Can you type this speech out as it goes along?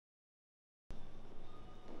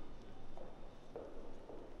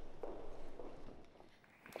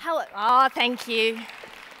Oh, thank you.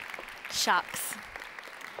 Shucks.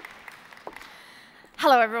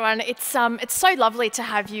 Hello, everyone. It's so lovely to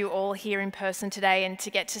have you all here in person today and to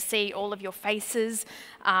get to see all of your faces,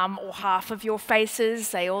 or half of your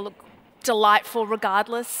faces. They all look delightful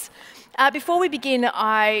regardless. Before we begin,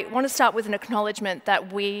 I want to start with an acknowledgement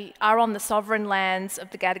that we are on the sovereign lands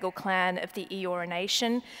of the Gadigal clan of the Eora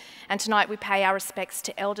Nation, and tonight we pay our respects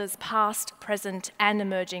to elders past, present and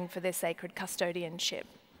emerging for their sacred custodianship.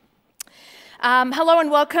 Hello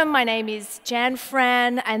and welcome. My name is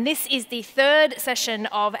Fran, and this is the third session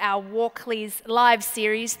of our Walkleys live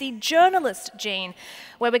series, The Journalist Gene,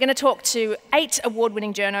 where we're going to talk to 8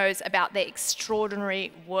 award-winning journos about their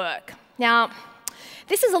extraordinary work. Now,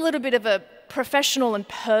 this is a little bit of a professional and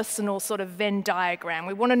personal sort of Venn diagram.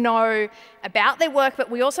 We want to know about their work,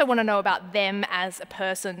 but we also want to know about them as a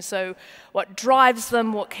person. So what drives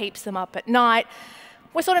them, what keeps them up at night.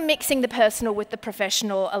 We're sort of mixing the personal with the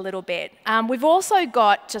professional a little bit. We've also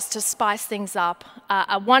got, just to spice things up,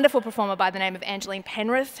 a wonderful performer by the name of Angeline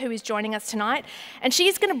Penrith, who is joining us tonight. And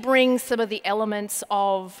she's going to bring some of the elements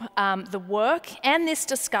of the work and this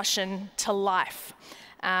discussion to life.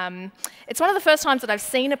 It's one of the first times that I've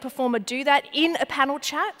seen a performer do that in a panel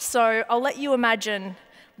chat, so I'll let you imagine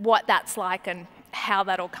what that's like and how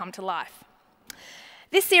that'll come to life.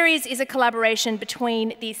 This series is a collaboration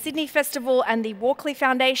between the Sydney Festival and the Walkley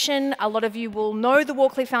Foundation. A lot of you will know the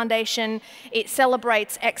Walkley Foundation. It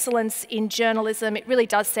celebrates excellence in journalism. It really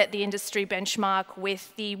does set the industry benchmark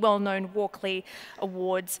with the well-known Walkley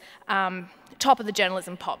Awards, top of the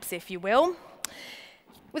journalism pops, if you will.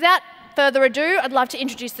 Without further ado, I'd love to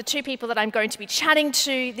introduce the 2 people that I'm going to be chatting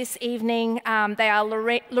to this evening. They are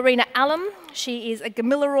Lorena Allam. She is a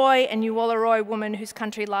Gamilaroi and Nuwallaroi woman whose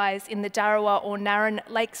country lies in the Darrawa or Narran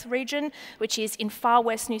Lakes region, which is in far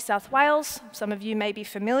west New South Wales. Some of you may be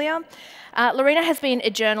familiar. Lorena has been a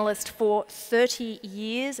journalist for 30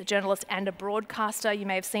 years, a journalist and a broadcaster. You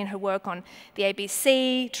may have seen her work on the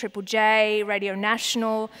ABC, Triple J, Radio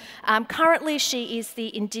National. Currently, she is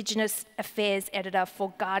the Indigenous Affairs Editor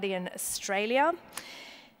for Guardian Australia.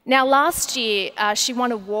 Now, last year, she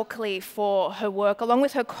won a Walkley for her work, along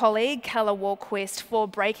with her colleague, Calla Walquist, for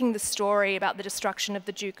breaking the story about the destruction of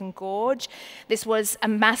the Juukan Gorge. This was a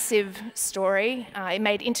massive story. It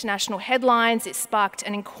made international headlines, it sparked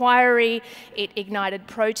an inquiry, it ignited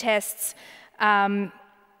protests, and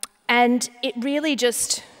it really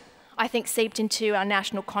just, I think, seeped into our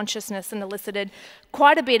national consciousness and elicited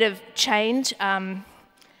quite a bit of change. Not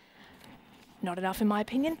enough, in my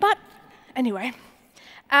opinion, but anyway.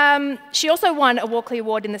 She also won a Walkley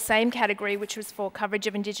Award in the same category, which was for coverage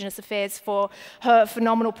of Indigenous affairs for her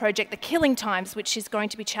phenomenal project, The Killing Times, which she's going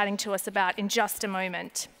to be chatting to us about in just a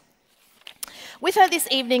moment. With her this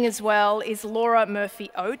evening as well is Laura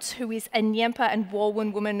Murphy-Oates, who is a Nyempa and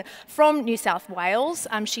Walwyn woman from New South Wales.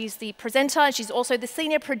 She's the presenter. She's also the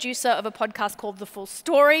senior producer of a podcast called The Full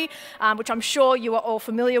Story, which I'm sure you are all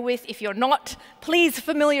familiar with. If you're not, please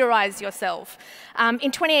familiarise yourself.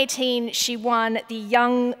 In 2018, she won the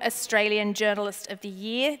Young Australian Journalist of the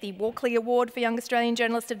Year, the Walkley Award for Young Australian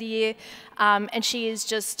Journalist of the Year, and she is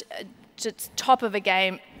just top of a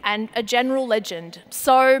game and a general legend.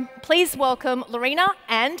 So please welcome Lorena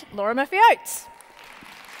and Laura Murphy-Oates.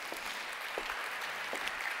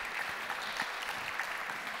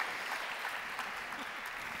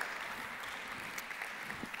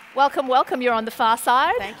 Welcome, welcome. You're on the far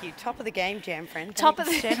side. Thank you. Top of the game, friend. Top of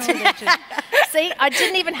the general legend. See, I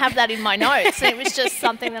didn't even have that in my notes. It was just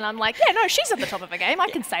something that I'm like, yeah, no, she's at the top of the game. I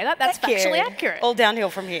can say that. That's factually accurate. All downhill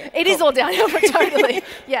from here. It is all downhill, totally.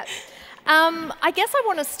 Yeah. I guess I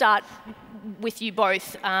want to start with you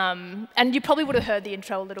both, and you probably would have heard the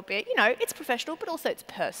intro a little bit. You know, it's professional, but also it's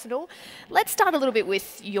personal. Let's start a little bit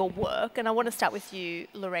with your work, and I want to start with you,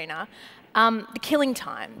 Lorena. The Killing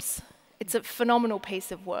Times. It's a phenomenal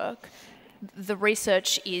piece of work. The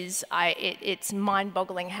research is, it's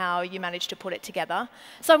mind-boggling how you managed to put it together.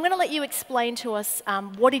 So I'm going to let you explain to us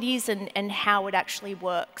what it is and how it actually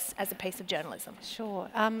works as a piece of journalism. Sure.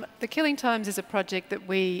 The Killing Times is a project that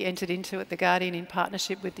we entered into at The Guardian in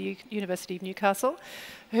partnership with the University of Newcastle,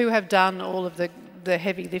 who have done all of the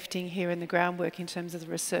heavy lifting here in the groundwork in terms of the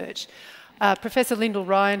research. Professor Lyndall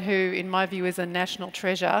Ryan, who in my view is a national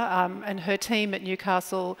treasure, and her team at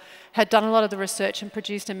Newcastle had done a lot of the research and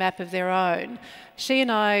produced a map of their own. She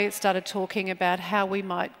and I started talking about how we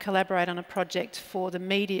might collaborate on a project for the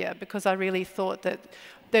media, because I really thought that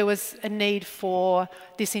there was a need for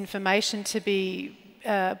this information to be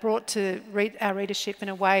brought to our readership in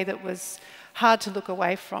a way that was hard to look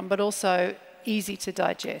away from, but also easy to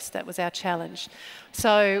digest. That was our challenge.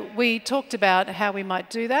 So we talked about how we might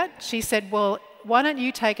do that. She said, well, why don't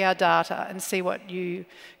you take our data and see what you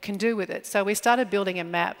can do with it? So we started building a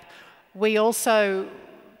map. We also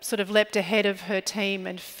sort of leapt ahead of her team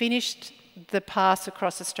and finished the pass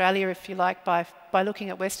across Australia, if you like, by looking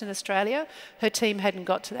at Western Australia. Her team hadn't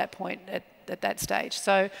got to that point at that stage.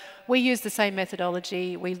 So we used the same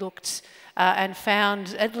methodology. We looked and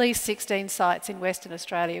found at least 16 sites in Western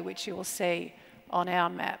Australia, which you will see on our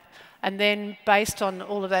map. And then based on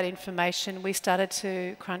all of that information, we started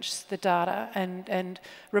to crunch the data and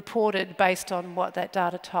reported based on what that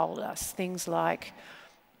data told us. Things like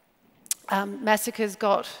massacres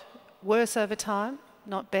got worse over time,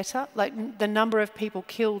 not better. Like the number of people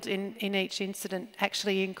killed in each incident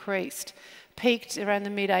actually increased, peaked around the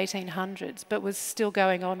mid-1800s, but was still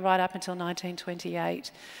going on right up until 1928.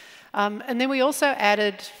 And then we also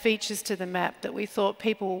added features to the map that we thought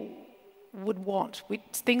people would want.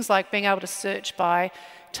 Things like being able to search by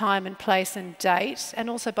time and place and date, and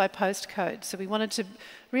also by postcode. So we wanted to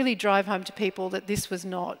really drive home to people that this was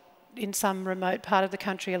not in some remote part of the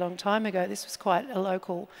country a long time ago. This was quite a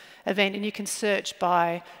local event, and you can search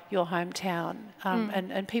by your hometown.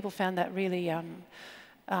 And people found that really, I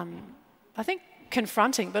think,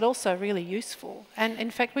 confronting, but also really useful. And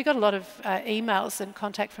in fact, we got a lot of emails and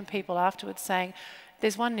contact from people afterwards saying,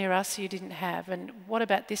 there's one near us you didn't have, and what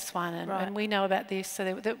about this one? And we know about this. So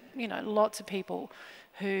there were, lots of people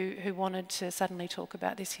who wanted to suddenly talk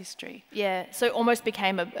about this history. Yeah, so it almost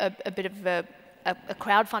became a bit of a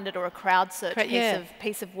crowdfunded or a crowd search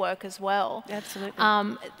piece of work as well.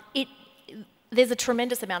 Absolutely. There's a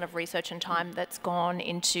tremendous amount of research and time that's gone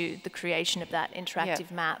into the creation of that interactive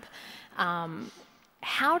map.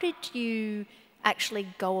 How did you actually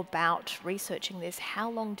go about researching this? How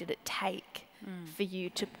long did it take for you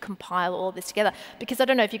to compile all of this together? Because I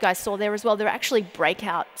don't know if you guys saw there as well, there are actually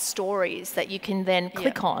breakout stories that you can then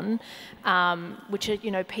click on, which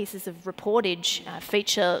are, pieces of reportage,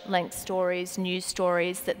 feature-length stories, news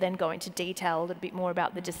stories that then go into detail a little bit more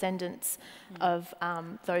about the descendants of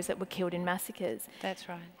those that were killed in massacres. That's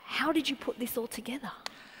right. How did you put this all together?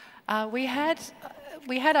 We had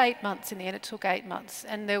 8 months in the end. It took 8 months,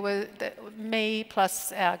 and there were me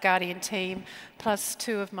plus our Guardian team plus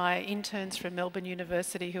 2 of my interns from Melbourne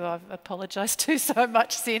University, who I've apologised to so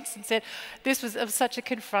much since, and said this was such a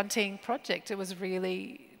confronting project. It was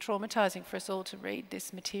really traumatising for us all to read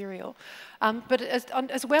this material. But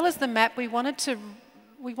as well as the map, we wanted to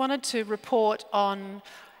report on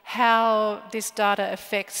how this data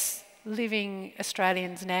affects living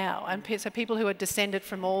Australians now, and so people who are descended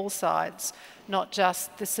from all sides, not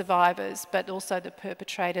just the survivors, but also the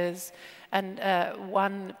perpetrators, and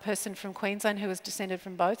one person from Queensland who was descended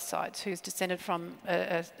from both sides, who's descended from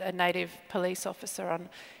a native police officer on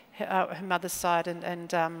her mother's side,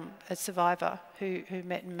 and a survivor who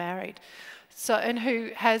met and married. So, and who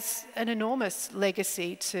has an enormous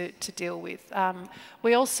legacy to deal with.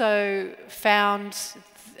 We also found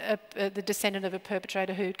the descendant of a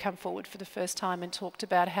perpetrator who'd come forward for the first time and talked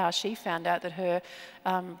about how she found out that her,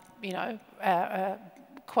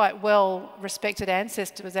 quite well-respected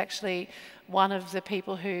ancestor was actually one of the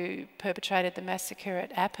people who perpetrated the massacre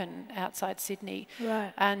at Appin outside Sydney.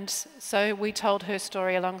 Right. And so we told her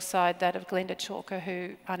story alongside that of Glenda Chalker,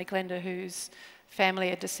 Auntie Glenda, whose family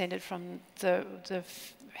had descended from the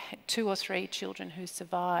 2 or 3 children who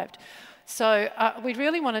survived. So we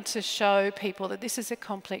really wanted to show people that this is a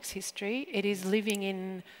complex history. It is living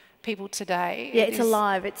in people today. Yeah, it's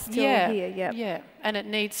alive. It's still here. Yeah, and it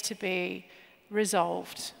needs to be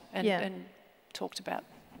resolved and talked about.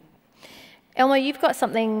 Elmo, you've got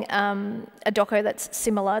something, a doco that's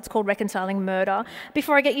similar. It's called Reconciling Murder.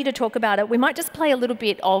 Before I get you to talk about it, we might just play a little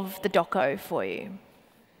bit of the doco for you.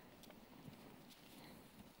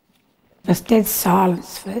 There was dead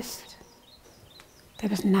silence first. There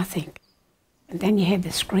was nothing. And then you heard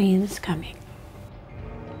the screams coming.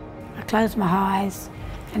 I closed my eyes,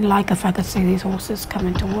 and like if I could see these horses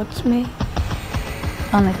coming towards me.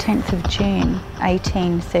 On the 10th of June,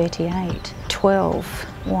 1838, 12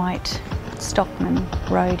 white stockmen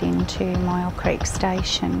rode into Mile Creek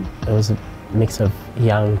Station. It was a mix of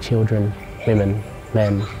young children, women,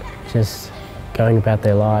 men, just going about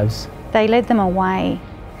their lives. They led them away,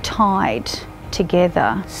 tied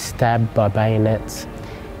together. Stabbed by bayonets.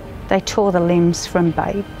 They tore the limbs from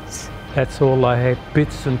babes. That's all they had,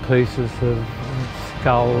 bits and pieces of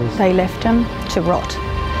skulls. They left them to rot.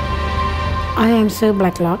 I am Sue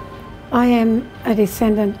Blacklock. I am a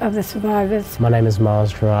descendant of the survivors. My name is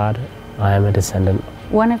Miles Gerard. I am a descendant.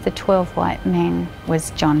 One of the 12 white men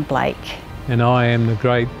was John Blake. And I am the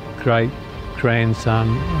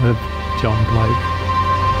great-great-grandson of John Blake.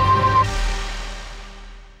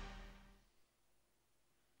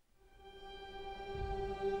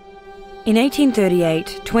 In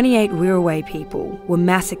 1838, 28 Wirraway people were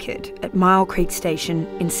massacred at Mile Creek Station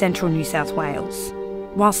in central New South Wales.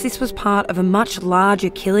 Whilst this was part of a much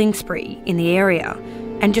larger killing spree in the area,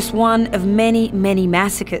 and just one of many, many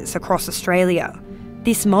massacres across Australia,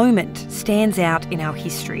 this moment stands out in our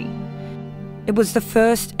history. It was the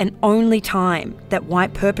first and only time that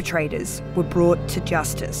white perpetrators were brought to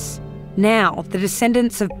justice. Now, the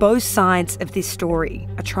descendants of both sides of this story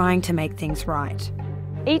are trying to make things right.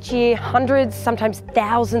 Each year, hundreds, sometimes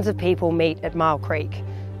thousands of people meet at Mile Creek.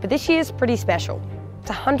 But this year's pretty special.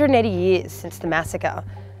 It's 180 years since the massacre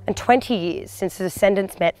and 20 years since the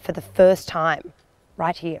descendants met for the first time,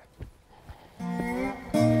 right here.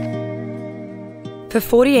 For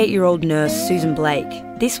 48-year-old nurse Susan Blake,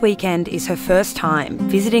 this weekend is her first time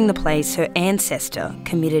visiting the place her ancestor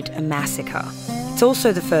committed a massacre. It's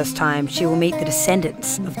also the first time she will meet the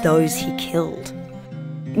descendants of those he killed.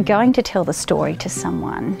 Going to tell the story to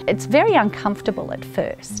someone, it's very uncomfortable at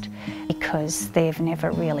first because they've never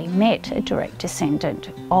really met a direct descendant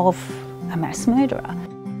of a mass murderer.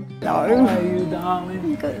 How are you,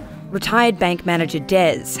 darling? Good. Retired bank manager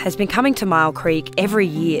Des has been coming to Mile Creek every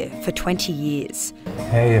year for 20 years.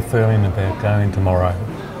 How are you feeling about going tomorrow?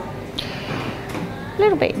 A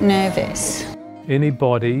little bit nervous.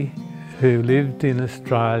 Anybody who lived in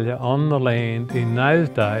Australia on the land in those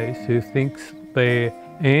days who thinks their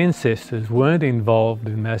ancestors weren't involved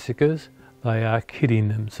in massacres, they are kidding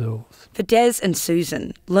themselves. For Des and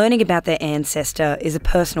Susan, learning about their ancestor is a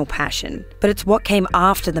personal passion, but it's what came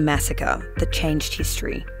after the massacre that changed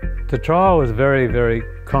history. The trial was very, very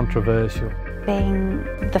controversial. Being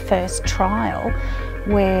the first trial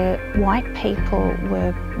where white people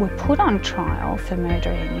were put on trial for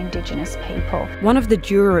murdering Indigenous people. One of the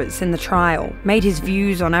jurors in the trial made his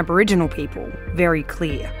views on Aboriginal people very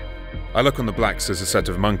clear. I look on the blacks as a set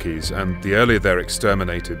of monkeys, and the earlier they're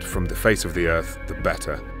exterminated from the face of the earth, the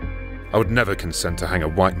better. I would never consent to hang a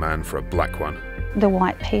white man for a black one. The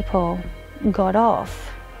white people got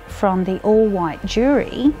off from the all-white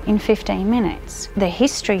jury in 15 minutes. The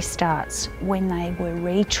history starts when they were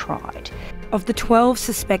retried. Of the 12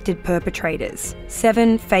 suspected perpetrators,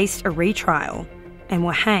 7 faced a retrial and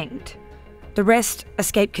were hanged. The rest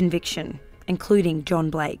escaped conviction, including John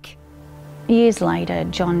Blake. Years later,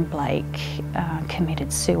 John Blake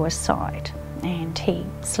committed suicide and he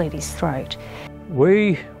slit his throat.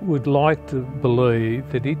 We would like to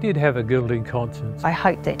believe that he did have a guilty conscience. I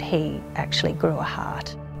hope that he actually grew a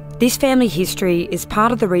heart. This family history is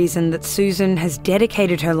part of the reason that Susan has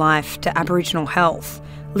dedicated her life to Aboriginal health,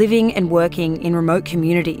 living and working in remote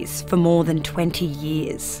communities for more than 20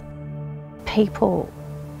 years. People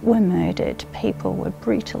were murdered, people were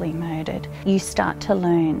brutally murdered. You start to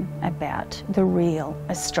learn about the real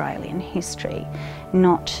Australian history,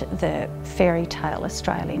 not the fairy tale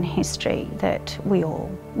Australian history that we all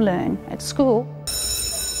learn at school.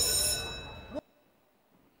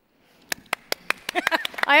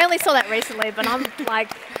 I only saw that recently, but I'm like,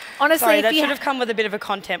 honestly, Sorry, that should have come with a bit of a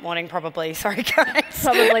content warning, probably. Sorry, guys.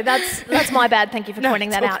 Probably. That's my bad. Thank you for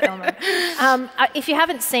pointing that out, Elma. If you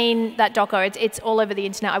haven't seen that doco, it's all over the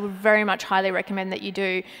internet. I would very much highly recommend that you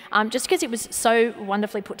do, just because it was so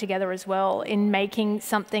wonderfully put together as well in making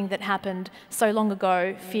something that happened so long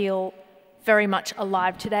ago feel very much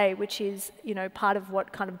alive today, which is, you know, part of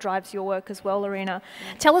what kind of drives your work as well, Lorena.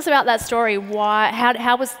 Tell us about that story.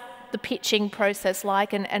 How was the pitching process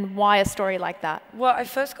like, and why a story like that? Well, I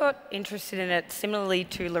first got interested in it similarly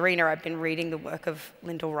to Lorena. I'd been reading the work of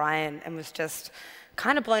Lyndall Ryan and was just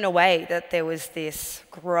kind of blown away that there was this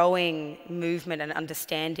growing movement and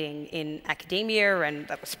understanding in academia and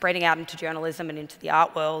that was spreading out into journalism and into the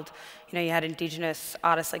art world. You know, you had Indigenous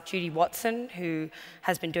artists like Judy Watson, who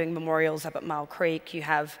has been doing memorials up at Mile Creek. You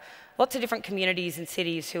have lots of different communities and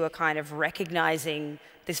cities who are kind of recognising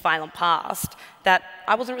this violent past that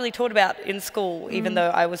I wasn't really taught about in school, even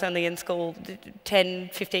though I was only in school 10,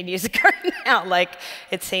 15 years ago now. Like,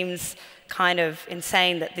 it seems kind of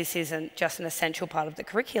insane that this isn't just an essential part of the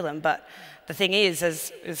curriculum, but the thing is,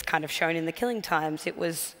 as is kind of shown in the killing times, it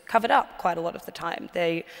was covered up quite a lot of the time.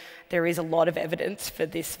 There is a lot of evidence for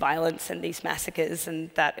this violence and these massacres,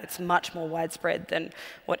 and that it's much more widespread than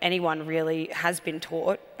what anyone really has been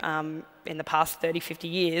taught in the past 30, 50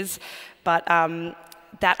 years. But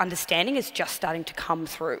that understanding is just starting to come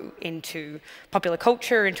through into popular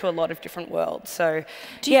culture, into a lot of different worlds. So,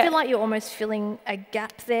 do you feel like you're almost filling a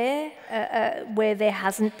gap there, where there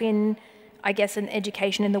hasn't been, I guess, an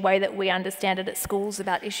education in the way that we understand it at schools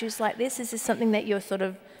about issues like this? Is this something that you're sort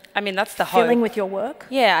of I mean, that's the hope. filling with your work?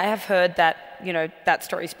 Yeah, I have heard that, you know, that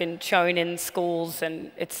story's been shown in schools,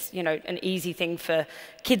 and it's, you know, an easy thing for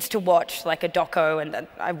kids to watch, like a doco, and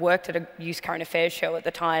I worked at a youth current affairs show at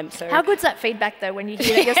the time, so... How good's that feedback, though, when you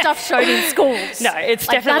hear that your stuff shown in schools? No, it's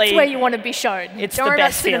like, definitely... That's where you want to be shown. It's Don't the worry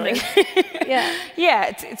best about feeling. Yeah.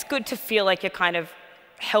 Yeah, it's good to feel like you're kind of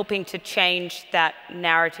helping to change that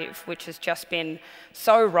narrative, which has just been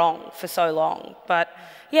so wrong for so long. But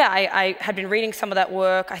yeah, I had been reading some of that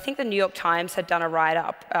work. I think the New York Times had done a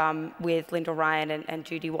write-up with Lyndall Ryan and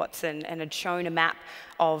Judy Watson, and had shown a map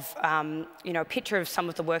of, you know, a picture of some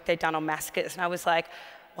of the work they'd done on massacres. And I was like,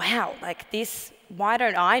 wow, like this, why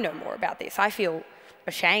don't I know more about this? I feel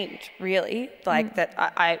ashamed, really, like that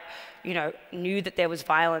I, you know, knew that there was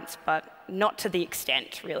violence, but not to the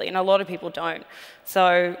extent, really, and a lot of people don't.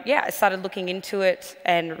 So yeah, I started looking into it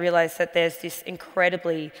and realized that there's this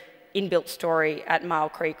incredibly inbuilt story at Mile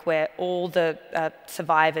Creek where all the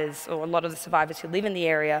survivors, or a lot of the survivors who live in the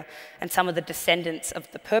area, and some of the descendants of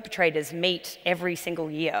the perpetrators meet every single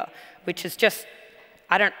year, which is just,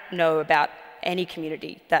 I don't know about any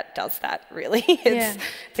community that does that, really. It's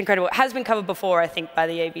incredible. It has been covered before, I think, by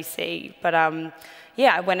the ABC, but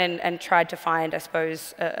yeah, I went in and tried to find, I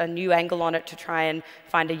suppose, a new angle on it, to try and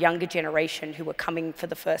find a younger generation who were coming for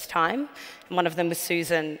the first time. And one of them was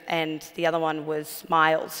Susan, and the other one was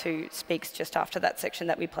Miles, who speaks just after that section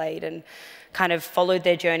that we played, and kind of followed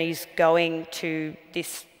their journeys going to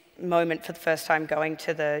this moment for the first time, going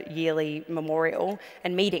to the yearly memorial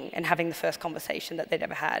and meeting and having the first conversation that they'd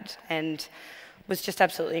ever had. And was just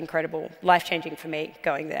absolutely incredible, life-changing for me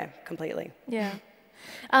going there completely. Yeah.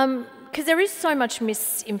 Because there is so much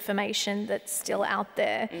misinformation that's still out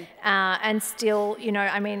there, and still, you know,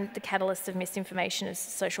 I mean, the catalyst of misinformation is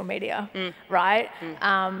social media, right?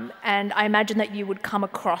 And I imagine that you would come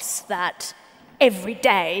across that every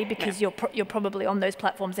day, because you're probably on those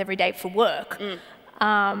platforms every day for work.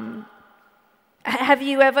 Have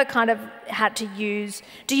you ever kind of had to use,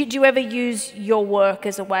 do you ever use your work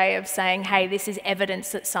as a way of saying, hey, this is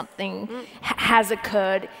evidence that something has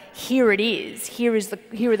occurred, here it is, here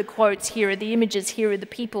are the quotes, here are the images, here are the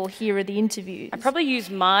people, here are the interviews? I probably use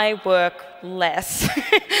my work less.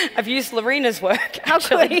 I've used Lorena's work,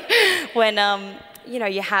 actually. When, you know,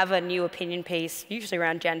 you have a new opinion piece, usually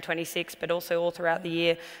around Jan 26, but also all throughout the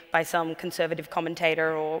year, by some conservative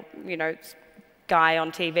commentator or, you know, guy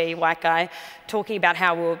on TV, white guy, talking about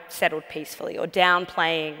how we're settled peacefully, or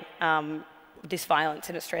downplaying this violence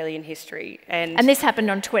in Australian history. And this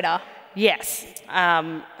happened on Twitter? Yes.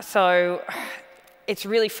 So it's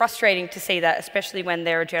really frustrating to see that, especially when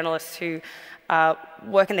there are journalists who are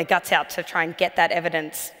working their guts out to try and get that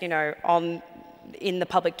evidence, you know, in the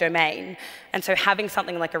public domain. And so having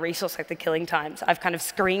something like a resource like the Killing Times, I've kind of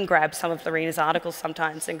screen grabbed some of Lorena's articles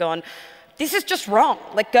sometimes and gone, this is just wrong.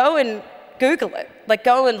 Like, go and Google it. Like,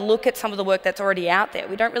 go and look at some of the work that's already out there.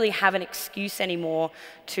 We don't really have an excuse anymore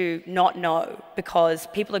to not know, because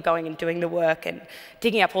people are going and doing the work and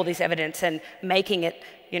digging up all this evidence and making it,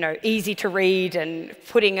 you know, easy to read and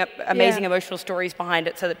putting up amazing emotional stories behind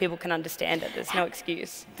it so that people can understand it. There's no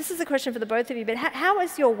excuse. This is a question for the both of you, but how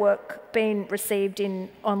has your work been received in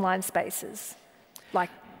online spaces, like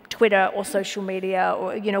Twitter or social media,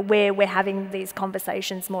 or, you know, where we're having these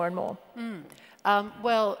conversations more and more?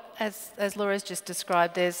 Well, as Laura's just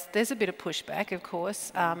described, there's a bit of pushback, of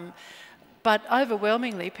course, but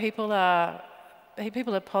overwhelmingly people are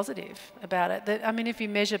positive about it. I mean, if you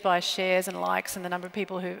measure by shares and likes and the number of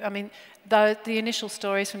people who, I mean, though the initial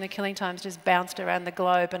stories from the Killing Times just bounced around the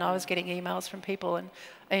globe, and I was getting emails from people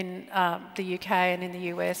in the UK and in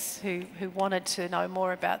the US who wanted to know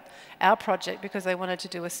more about our project because they wanted to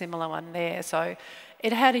do a similar one there. So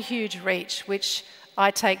it had a huge reach, which I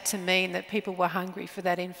take to mean that people were hungry for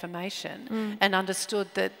that information and understood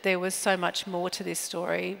that there was so much more to this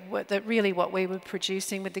story, that really what we were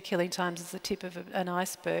producing with the Killing Times is the tip of an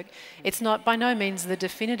iceberg. It's not by no means the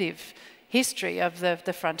definitive history of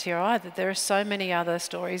the frontier either. There are so many other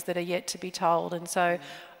stories that are yet to be told, and so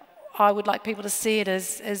I would like people to see it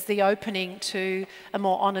as the opening to a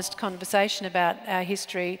more honest conversation about our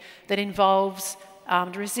history that involves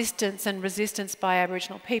armed resistance and resistance by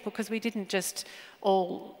Aboriginal people, because we didn't just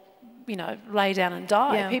all, you know, lay down and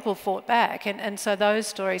die. Yeah. People fought back, and so those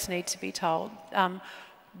stories need to be told.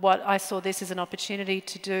 What I saw this as an opportunity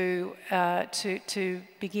to do, to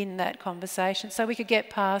begin that conversation, so we could get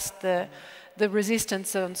past the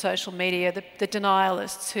resistance on social media, the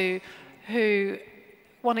denialists who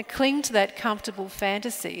want to cling to that comfortable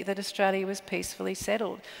fantasy that Australia was peacefully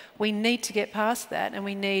settled. We need to get past that, and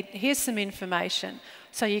here's some information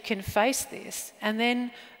so you can face this, and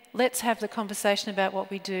then let's have the conversation about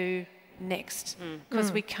what we do next?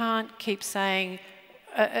 Because we can't keep saying,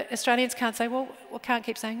 Australians can't say, well, can't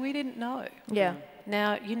keep saying, we didn't know. Yeah.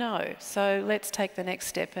 Now you know, so let's take the next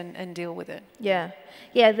step and deal with it. Yeah.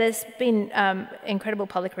 Yeah, there's been incredible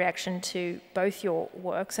public reaction to both your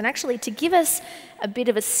works. And actually, to give us a bit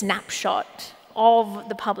of a snapshot of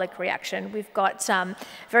the public reaction, we've got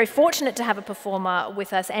very fortunate to have a performer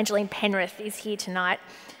with us. Angeline Penrith is here tonight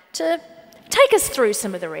to take us through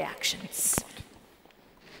some of the reactions.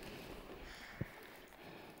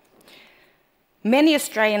 Many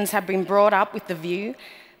Australians have been brought up with the view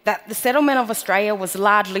that the settlement of Australia was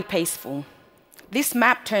largely peaceful. This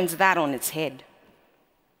map turns that on its head.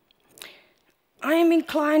 I am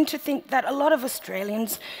inclined to think that a lot of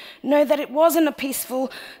Australians know that it wasn't a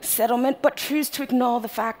peaceful settlement, but choose to ignore the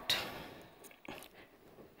fact.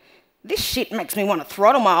 This shit makes me want to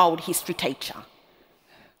throttle my old history teacher.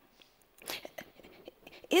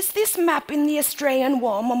 Is this map in the Australian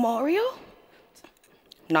War Memorial?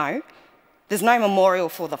 No, there's no memorial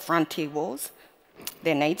for the Frontier Wars.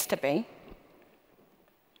 There needs to be.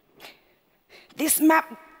 This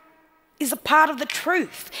map is a part of the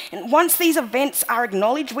truth, and once these events are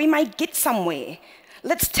acknowledged, we may get somewhere.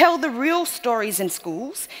 Let's tell the real stories in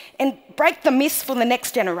schools and break the myths for the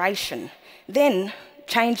next generation. Then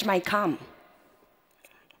change may come.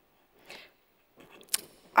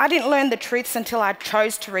 I didn't learn the truths until I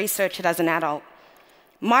chose to research it as an adult.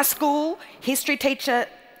 My school history teacher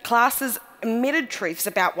classes omitted truths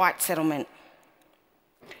about white settlement.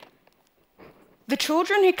 The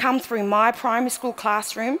children who come through my primary school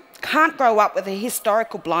classroom can't grow up with a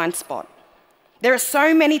historical blind spot. There are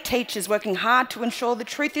so many teachers working hard to ensure the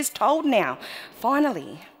truth is told now,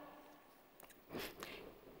 finally.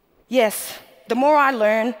 Yes, the more I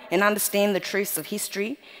learn and understand the truths of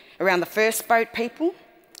history around the first boat people,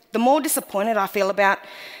 the more disappointed I feel about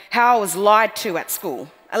how I was lied to at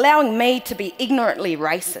school, allowing me to be ignorantly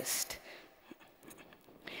racist.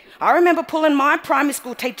 I remember pulling my primary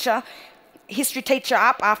school history teacher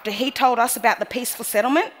up after he told us about the peaceful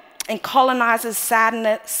settlement and colonisers'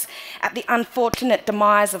 sadness at the unfortunate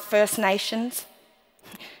demise of First Nations.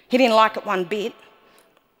 He didn't like it one bit.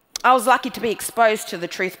 I was lucky to be exposed to the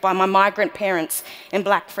truth by my migrant parents and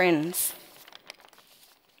black friends.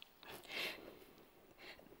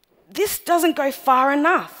 This doesn't go far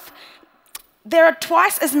enough. There are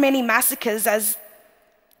twice as many massacres as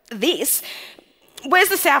this. Where's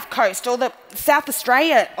the South Coast or the South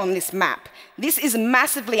Australia on this map? This is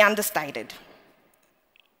massively understated.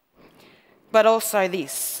 But also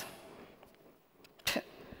this.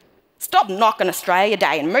 Stop knocking Australia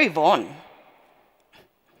Day and move on.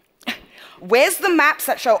 Where's the maps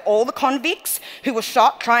that show all the convicts who were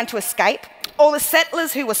shot trying to escape, all the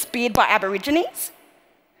settlers who were speared by Aborigines?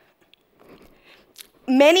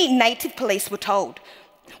 Many native police, we're told,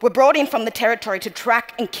 were brought in from the territory to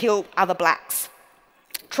track and kill other blacks.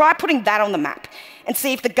 Try putting that on the map and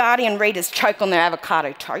see if the Guardian readers choke on their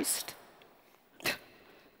avocado toast.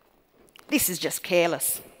 This is just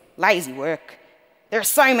careless, lazy work. There are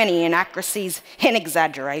so many inaccuracies and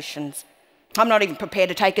exaggerations. I'm not even prepared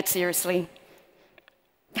to take it seriously.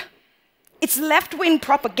 It's left-wing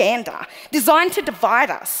propaganda designed to divide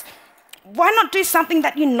us. Why not do something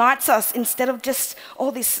that unites us instead of just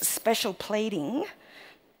all this special pleading?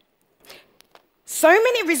 So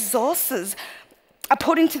many resources are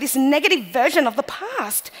put into this negative version of the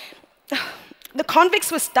past. The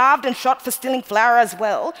convicts were starved and shot for stealing flour as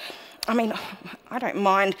well. I mean, I don't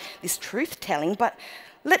mind this truth-telling, but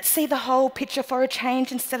let's see the whole picture for a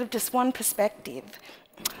change instead of just one perspective.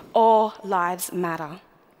 All lives matter.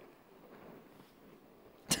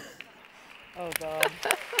 Oh, God.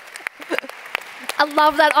 I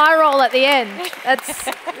love that eye roll at the end.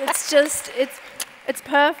 It's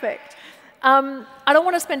perfect. I don't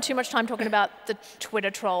want to spend too much time talking about the Twitter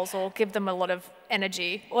trolls or give them a lot of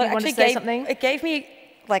energy. Well, you want to say something? It gave me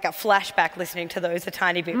like a flashback listening to those a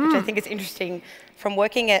tiny bit, which I think is interesting. From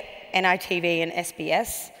working at NITV and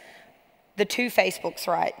SBS, the two Facebooks,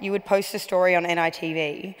 right? You would post a story on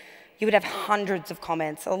NITV, you would have hundreds of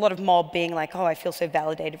comments, a lot of mob being like, oh, I feel so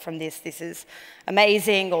validated from this, this is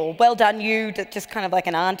amazing, or well done you, just kind of like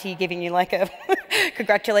an auntie giving you like a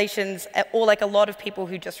congratulations, or like a lot of people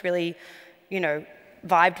who just really, you know,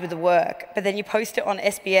 vibed with the work. But then you post it on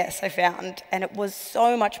SBS, I found, and it was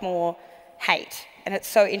so much more hate. And it's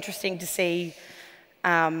so interesting to see,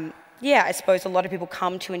 I suppose a lot of people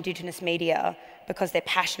come to Indigenous media because they're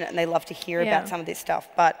passionate and they love to hear about some of this stuff,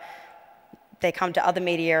 but they come to other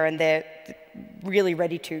media and they're really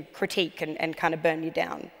ready to critique and kind of burn you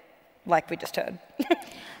down, like we just heard.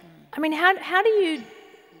 I mean, how do you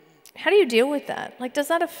How do you deal with that? Like, does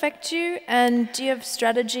that affect you? And do you have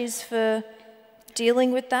strategies for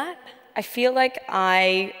dealing with that? I feel like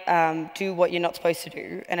I do what you're not supposed to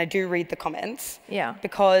do, and I do read the comments. Yeah.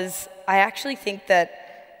 Because I actually think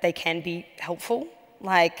that they can be helpful.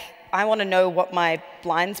 Like, I want to know what my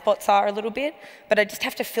blind spots are a little bit, but I just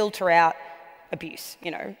have to filter out abuse,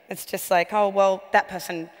 you know? It's just like, oh, well, that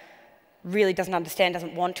person really doesn't understand,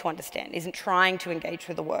 doesn't want to understand, isn't trying to engage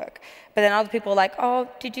with the work. But then other people are like, oh,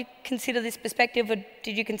 did you consider this perspective, or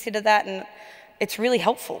did you consider that? And it's really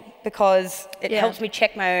helpful because it helps me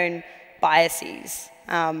check my own biases.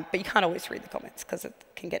 But you can't always read the comments because it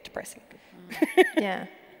can get depressing. Yeah.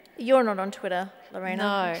 You're not on Twitter,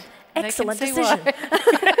 Lorena. No. Excellent decision.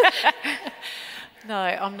 No,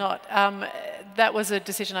 I'm not. That was a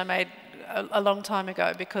decision I made a long time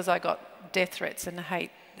ago because I got death threats and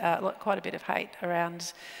hate, quite a bit of hate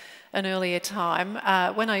around an earlier time.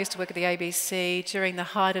 When I used to work at the ABC, during the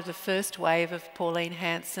height of the first wave of Pauline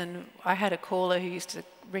Hanson, I had a caller who used to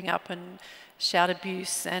ring up and shout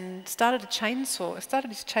abuse and started his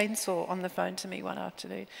chainsaw on the phone to me one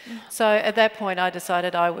afternoon. So at that point I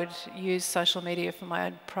decided I would use social media for my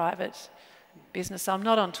own private business. I'm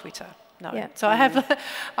not on Twitter. No. Yeah. So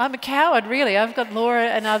I'm a coward, really. I've got Laura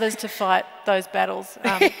and others to fight those battles.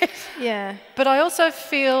 Yeah. But I also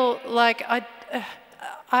feel like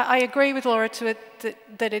I agree with Laura to it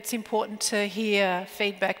that it's important to hear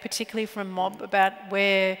feedback, particularly from mob, about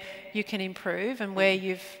where you can improve and where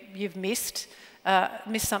you've missed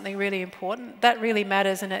something really important. That really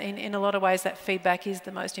matters, and in a lot of ways that feedback is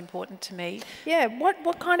the most important to me. Yeah.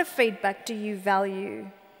 What kind of feedback do you value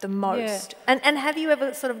the most? Yeah. And have you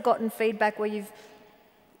ever sort of gotten feedback where you've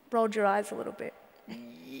rolled your eyes a little bit?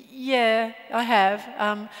 Yeah, I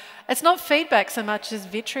have. It's not feedback so much as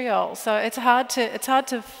vitriol. So it's hard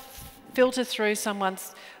to filter through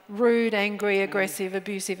someone's rude, angry, aggressive,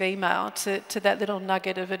 abusive email to that little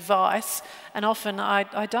nugget of advice. And often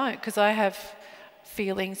I don't, because I have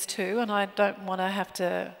feelings too, and I don't want to have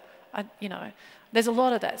to, there's a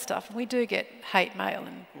lot of that stuff. And we do get hate mail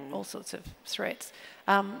and all sorts of threats.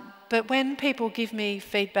 But when people give me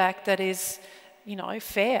feedback that is,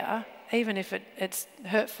 fair, even if it's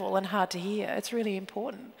hurtful and hard to hear, it's really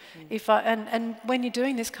important. And when you're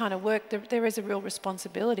doing this kind of work, there is a real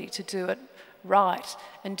responsibility to do it right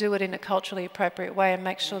and do it in a culturally appropriate way and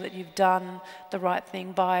make sure that you've done the right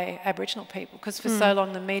thing by Aboriginal people. Because for so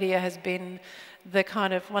long the media has been the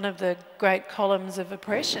kind of one of the great columns of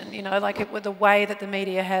oppression, the way that the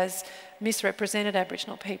media has misrepresented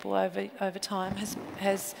Aboriginal people over time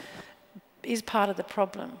is part of the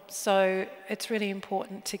problem. So it's really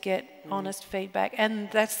important to get honest feedback, and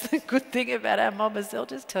that's the good thing about our mobbers, they'll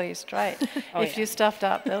just tell you straight. If you're stuffed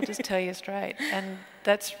up, they'll just tell you straight, and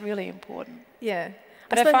that's really important. Yeah.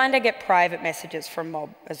 But I find I get private messages from mob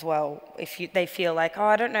as well. If they feel like, oh,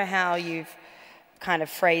 I don't know how you've kind of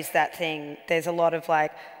phrased that thing. There's a lot of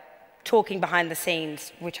talking behind the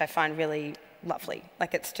scenes, which I find really lovely.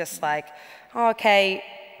 It's just like, oh, okay,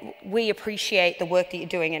 we appreciate the work that you're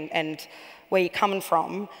doing and where you're coming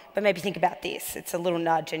from, but maybe think about this. It's a little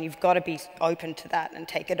nudge, and you've got to be open to that and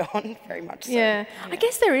take it on very much so. Yeah. I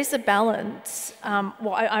guess there is a balance.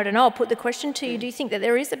 I don't know, I'll put the question to you. Do you think that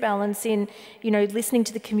there is a balance in, listening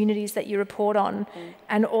to the communities that you report on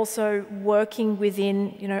and also working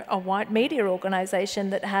within, a white media organisation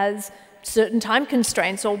that has certain time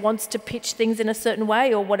constraints or wants to pitch things in a certain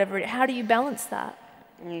way or whatever? How do you balance that?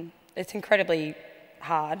 It's incredibly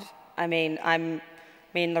hard. I mean,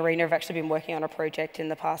 me and Lorena have actually been working on a project in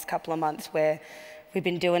the past couple of months where we've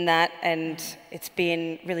been doing that, and it's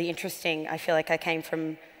been really interesting. I feel like I came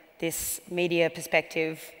from this media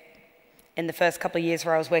perspective in the first couple of years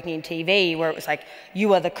where I was working in TV, where it was like,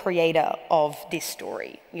 you are the creator of this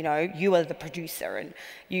story, you are the producer, and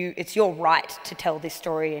it's your right to tell this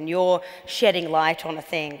story, and you're shedding light on a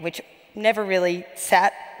thing, which never really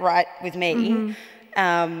sat right with me.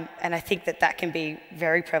 And I think that can be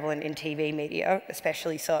very prevalent in TV media,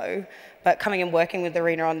 especially so. But coming and working with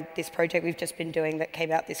Lorena on this project we've just been doing that came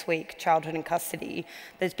out this week, Childhood in Custody,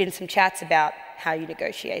 there's been some chats about how you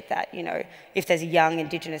negotiate that. If there's a young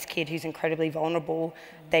Indigenous kid who's incredibly vulnerable,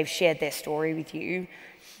 they've shared their story with you,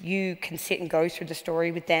 you can sit and go through the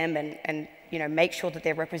story with them and make sure that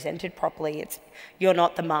they're represented properly. You're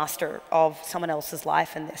not the master of someone else's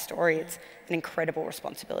life and their story. It's an incredible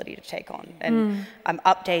responsibility to take on. And I'm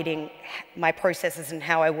updating my processes and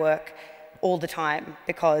how I work all the time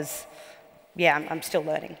because, I'm still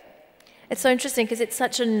learning. It's so interesting because it's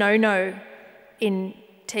such a no-no in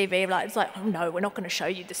TV. It's like, oh no, we're not going to show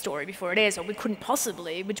you the story before it airs, or we couldn't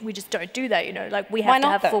possibly, which we just don't do that, we have to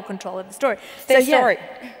have full control of the story. Their story.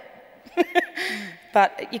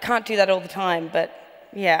 But you can't do that all the time. But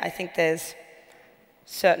yeah, I think there's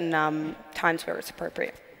certain times where it's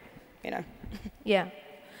appropriate, you know. Yeah.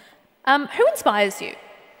 Who inspires you?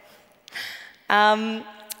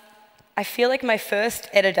 I feel like my first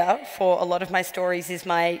editor for a lot of my stories is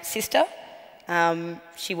my sister.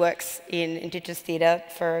 She works in Indigenous theatre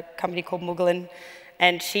for a company called Moogalin,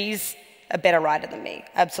 and she's a better writer than me,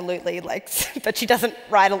 absolutely. Like, but she doesn't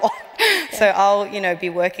write a lot, so I'll, you know, be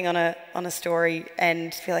working on a story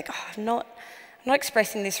and feel like, oh, I'm not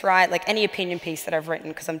expressing this right. Like any opinion piece that I've written,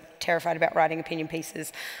 because I'm terrified about writing opinion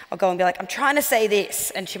pieces, I'll go and be like, I'm trying to say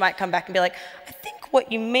this, and she might come back and be like, I think what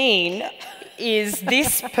you mean is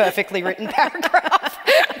this perfectly written paragraph.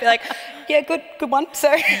 I'd be like, yeah, good one.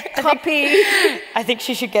 So Copy. I think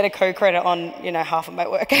she should get a co-credit on, you know, half of my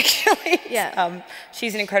work, actually. Yeah.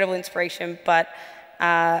 She's an incredible inspiration, but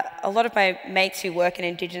a lot of my mates who work in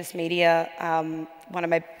Indigenous media, one of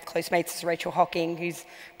my close mates is Rachel Hocking, who's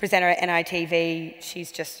presenter at NITV.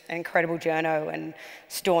 She's just an incredible journo and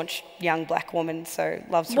staunch young black woman, so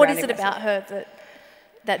love surrounding What is it myself. about her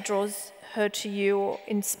that draws her to you or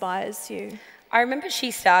inspires you? I remember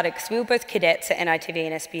she started, because we were both cadets at NITV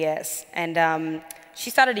and SBS, and she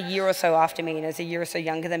started a year or so after me and is a year or so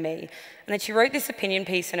younger than me. And then she wrote this opinion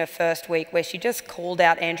piece in her first week where she just called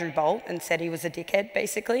out Andrew Bolt and said he was a dickhead,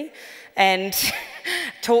 basically, and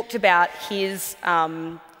talked about his,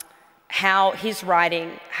 how his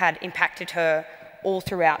writing had impacted her all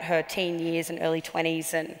throughout her teen years and early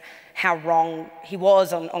 20s, and how wrong he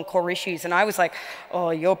was on core issues. And I was like,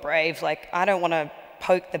 oh, you're brave. Like, I don't want to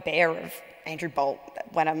poke the bear of Andrew Bolt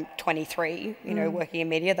when I'm 23, you know, working in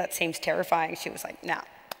media. That seems terrifying. She was like, nah,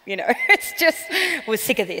 you know, it's just, we're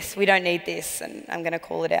sick of this. We don't need this, and I'm going to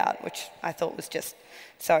call it out, which I thought was just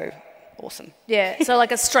so awesome. Yeah, so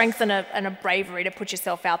like a strength and a bravery to put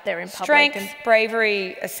yourself out there in public. Strength,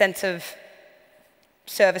 bravery, a sense of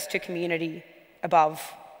service to community above,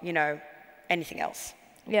 you know, anything else.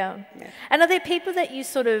 Yeah. And are there people that you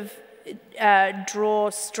sort of draw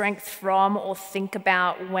strength from or think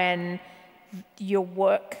about when your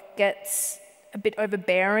work gets a bit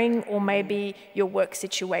overbearing, or maybe your work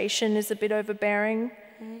situation is a bit overbearing?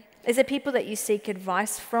 Is there people that you seek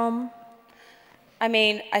advice from? I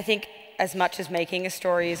mean, I think as much as making a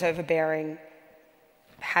story is overbearing,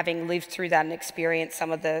 having lived through that and experienced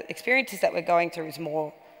some of the experiences that we're going through is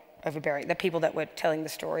more overbearing, the people that we're telling the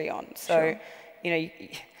story on. So, you know,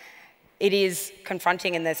 it is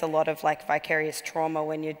confronting, and there's a lot of like vicarious trauma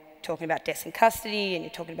when you're talking about deaths in custody and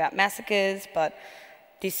you're talking about massacres, but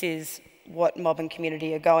this is what mob and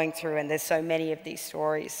community are going through, and there's so many of these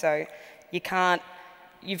stories. So you've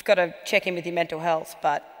got to check in with your mental health,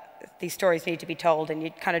 but these stories need to be told, and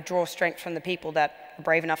you kind of draw strength from the people that are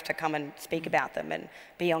brave enough to come and speak about them and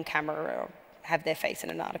be on camera or have their face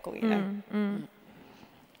in an article, you know.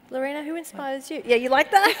 Lorena, who inspires you? Yeah, you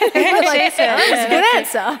like that? That's a good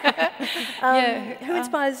answer. Who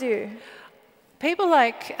inspires you? People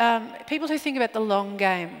like people who think about the long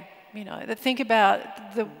game, you know, that think about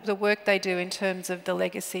the work they do in terms of the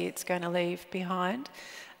legacy it's going to leave behind.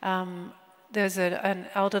 There's an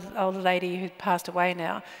older lady who passed away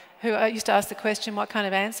now, who I used to ask the question, what kind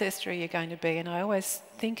of ancestry are you going to be? And I always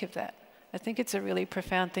think of that. I think it's a really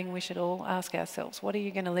profound thing we should all ask ourselves. What are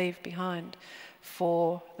you going to leave behind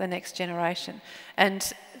for the next generation? And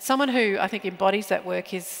someone who I think embodies that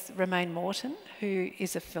work is Romaine Morton, who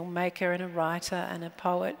is a filmmaker and a writer and a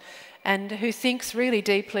poet, and who thinks really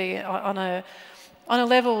deeply on a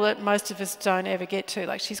level that most of us don't ever get to.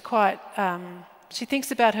 Like, she's quite, she thinks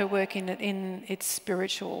about her work in its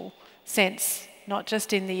spiritual sense, not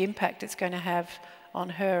just in the impact it's going to have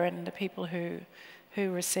on her and the people who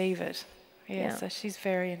receive it. Yeah, so she's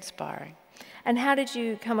very inspiring. And how did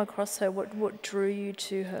you come across her? What drew you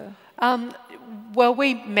to her? Well,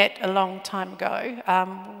 we met a long time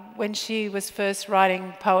ago when she was first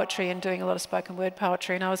writing poetry and doing a lot of spoken word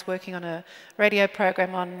poetry, and I was working on a radio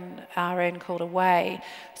program on RN called Away.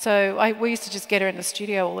 So we used to just get her in the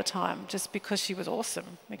studio all the time just because she was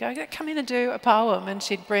awesome. We'd go, come in and do a poem, and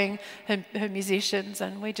she'd bring her musicians,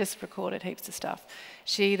 and we just recorded heaps of stuff.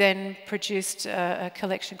 She then produced a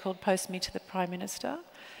collection called Post Me to the Prime Minister.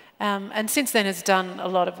 And since then has done a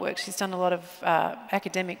lot of work. She's done a lot of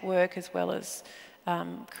academic work as well as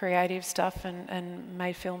creative stuff, and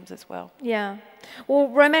made films as well. Yeah. Well,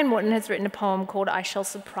 Romaine Morton has written a poem called I Shall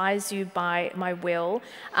Surprise You by My Will.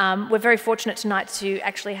 We're very fortunate tonight to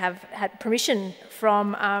actually have had permission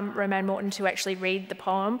from Romaine Morton to actually read the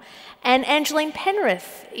poem. And Angeline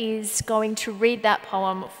Penrith is going to read that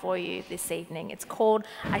poem for you this evening. It's called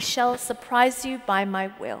I Shall Surprise You by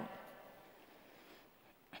My Will.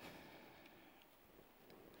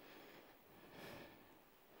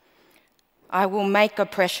 I will make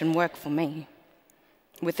oppression work for me,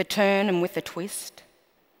 with a turn and with a twist.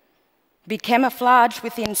 Be camouflaged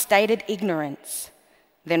within stated ignorance,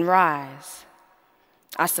 then rise.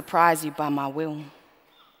 I surprise you by my will.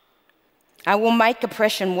 I will make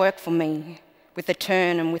oppression work for me, with a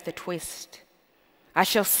turn and with a twist. I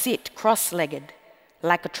shall sit cross-legged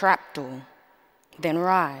like a trapdoor, then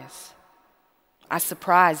rise. I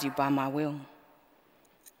surprise you by my will.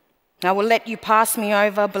 I will let you pass me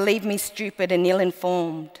over, believe me stupid and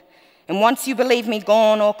ill-informed. And once you believe me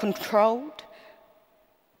gone or controlled,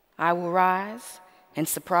 I will rise and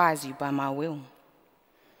surprise you by my will.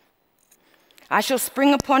 I shall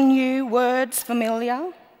spring upon you words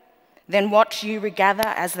familiar, then watch you regather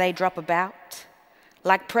as they drop about.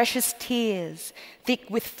 Like precious tears, thick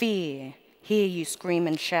with fear, hear you scream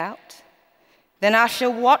and shout. Then I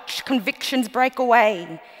shall watch convictions break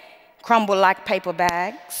away, crumble like paper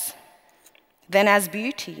bags. Then as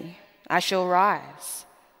beauty, I shall rise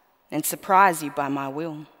and surprise you by my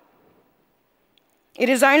will. It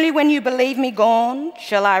is only when you believe me gone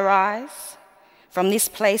shall I rise from this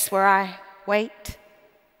place where I wait,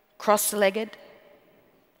 cross-legged,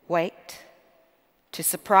 wait, to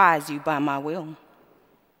surprise you by my will.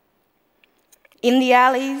 In the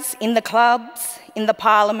alleys, in the clubs, in the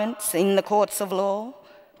parliaments, in the courts of law,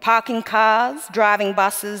 parking cars, driving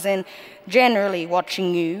buses, and generally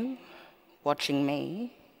watching you, watching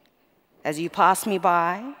me, as you pass me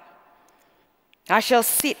by, I shall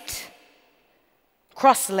sit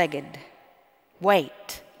cross-legged,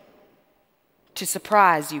 wait, to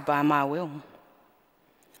surprise you by my will.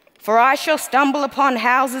 For I shall stumble upon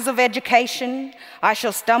houses of education, I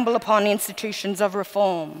shall stumble upon institutions of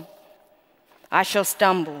reform. I shall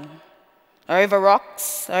stumble over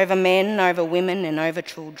rocks, over men, over women, and over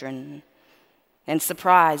children, and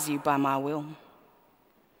surprise you by my will.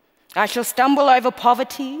 I shall stumble over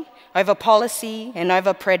poverty, over policy, and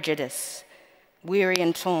over prejudice, weary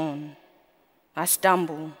and torn. I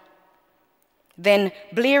stumble. Then,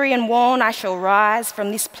 bleary and worn, I shall rise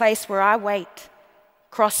from this place where I wait,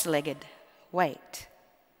 cross-legged, wait,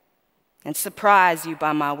 and surprise you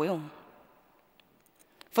by my will.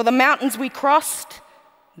 For the mountains we crossed,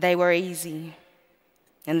 they were easy,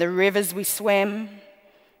 and the rivers we swam,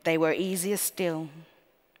 they were easier still.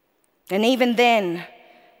 And even then,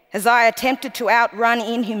 as I attempted to outrun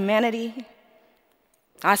inhumanity,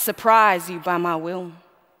 I surprise you by my will.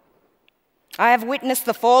 I have witnessed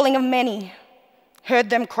the falling of many, heard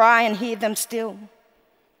them cry and hear them still.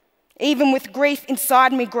 Even with grief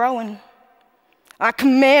inside me growing, I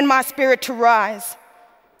command my spirit to rise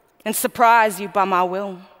and surprise you by my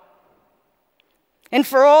will. And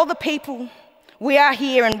for all the people, we are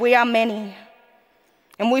here and we are many,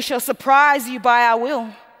 and we shall surprise you by our will.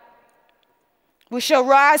 We shall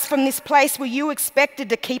rise from this place where you expected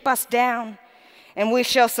to keep us down, and we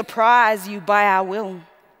shall surprise you by our will.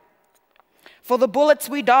 For the bullets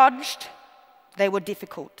we dodged, they were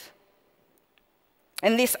difficult.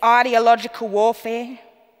 And this ideological warfare,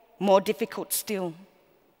 more difficult still.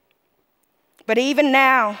 But even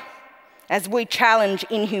now, as we challenge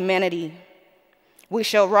inhumanity, we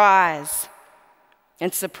shall rise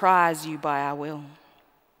and surprise you by our will.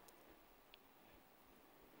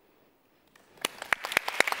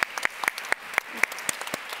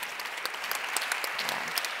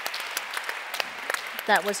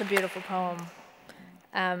 That was a beautiful poem.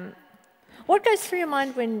 What goes through your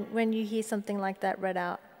mind when you hear something like that read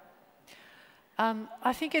out?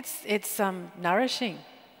 I think it's nourishing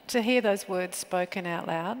to hear those words spoken out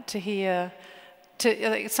loud, to hear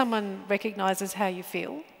someone recognises how you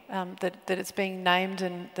feel, that it's being named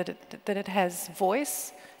and that it has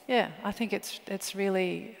voice. Yeah, I think it's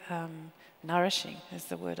really nourishing is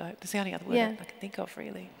the word. It's the only other word I can think of,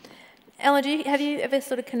 really. Ella, have you ever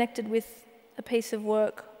sort of connected with a piece of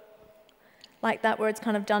work like that where it's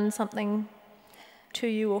kind of done something to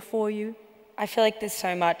you or for you? I feel like there's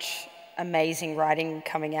so much amazing writing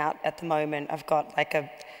coming out at the moment. I've got like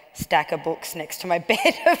a stack of books next to my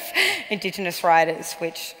bed of Indigenous writers,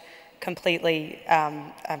 which completely,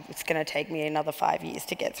 it's going to take me another 5 years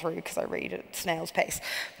to get through because I read at snail's pace.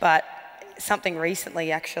 But something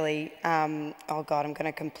recently actually, oh God, I'm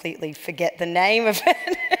going to completely forget the name of it.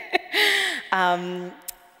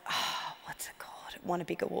 What's it called? It won a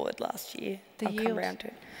big award last year. I'll come round to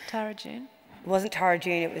it. Tara June? It wasn't Tara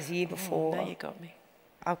June, it was the year before. Oh, now you got me.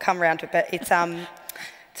 I'll come round to it, but it's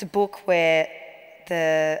a book where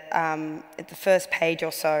at the first page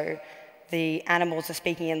or so, the animals are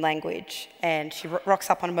speaking in language, and she rocks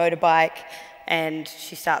up on a motorbike, and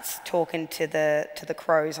she starts talking to the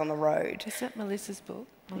crows on the road. Is that Melissa's book?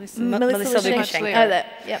 Melissa Lukashenko. Oh, that,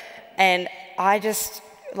 yep. And I just,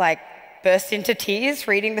 like, burst into tears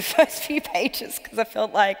reading the first few pages because I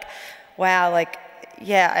felt like, wow, like,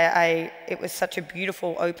 yeah, it was such a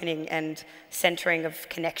beautiful opening and centering of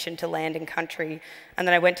connection to land and country. And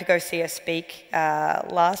then I went to go see her speak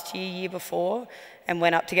last year before, and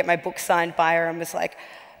went up to get my book signed by her and was like,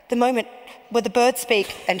 the moment where the birds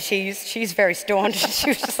speak, and she's very staunch. She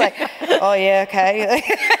was just like, oh yeah, okay.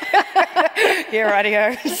 Yeah,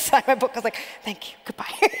 rightio. Sign my book. I was like, thank you,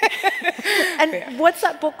 goodbye. And what's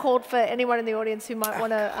that book called for anyone in the audience who might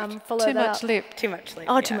want to follow Too that Much up? Lip. Too Much Lip.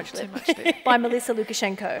 Oh, yeah. Too Much Lip. Too Much Lip. By Melissa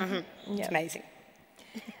Lukashenko. Mm-hmm. Yeah. It's amazing.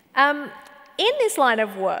 In this line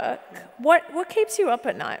of work, what keeps you up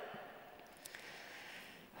at night?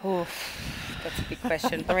 Oh, that's a big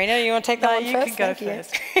question. Lorena, you want to take that one you first? can go Thank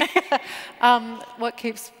first. What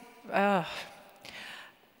keeps...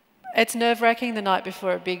 it's nerve-wracking the night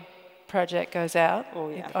before a big project goes out. Oh,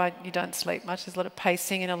 yeah. You don't sleep much. There's a lot of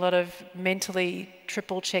pacing and a lot of mentally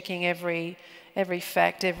triple-checking every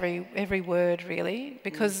fact, every word, really.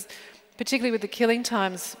 Because particularly with the killing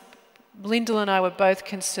times, Lyndall and I were both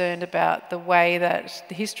concerned about the way that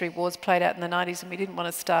the history wars played out in the 90s, and we didn't want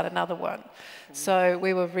to start another one. So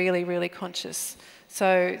we were really, really conscious.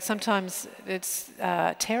 So sometimes it's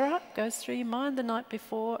terror goes through your mind the night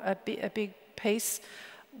before a big piece.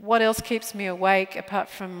 What else keeps me awake, apart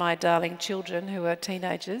from my darling children who are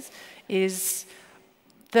teenagers, is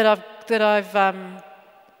that I've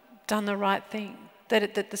done the right thing,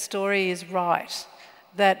 that the story is right,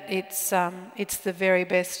 that it's the very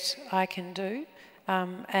best I can do,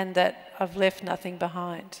 and that I've left nothing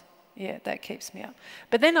behind. Yeah, that keeps me up.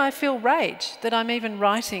 But then I feel rage that I'm even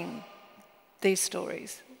writing these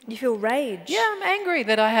stories. You feel rage? Yeah, I'm angry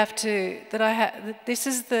that that this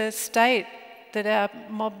is the state that our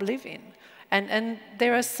mob live in. And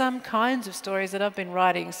there are some kinds of stories that I've been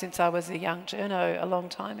writing since I was a young journo a long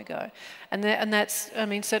time ago. And that's, I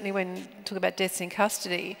mean, certainly when you talk about deaths in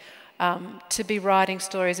custody, to be writing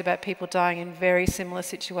stories about people dying in very similar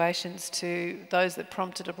situations to those that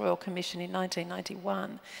prompted a Royal Commission in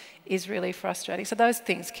 1991 is really frustrating. So those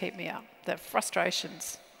things keep me up, the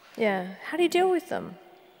frustrations. Yeah. How do you deal with them?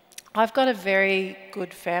 I've got a very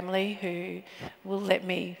good family who will let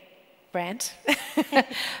me rant,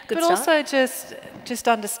 but also just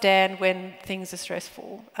understand when things are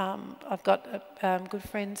stressful. I've got good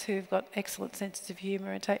friends who've got excellent senses of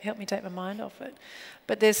humour and help me take my mind off it.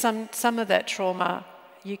 But there's some of that trauma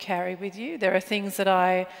you carry with you. There are things that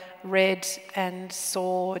I read and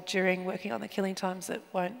saw during working on the killing times that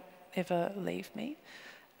won't ever leave me.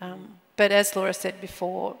 But as Laura said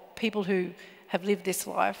before, people who have lived this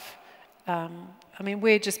life, I mean,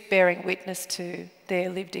 we're just bearing witness to their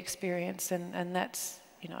lived experience, and that's,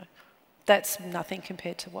 that's nothing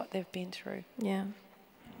compared to what they've been through. Yeah.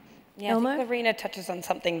 Yeah, I think Lorena touches on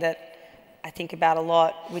something that I think about a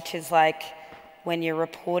lot, which is like when you're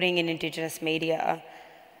reporting in Indigenous media,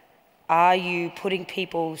 are you putting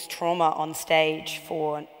people's trauma on stage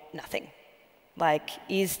for nothing? Like,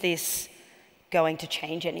 is this going to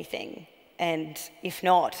change anything? And if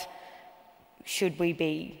not, should we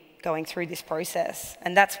be going through this process?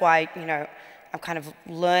 And that's why, I'm kind of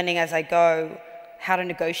learning as I go how to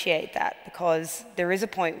negotiate that, because there is a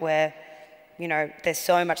point where, there's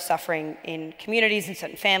so much suffering in communities and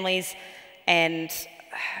certain families, and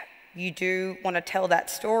you do want to tell that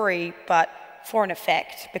story, but for an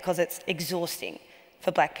effect, because it's exhausting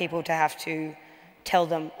for Black people to have to tell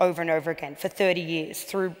them over and over again for 30 years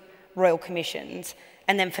through royal commissions,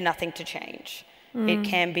 and then for nothing to change.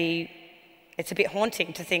 It's a bit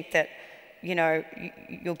haunting to think that,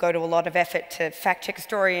 you'll go to a lot of effort to fact check a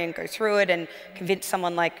story and go through it and convince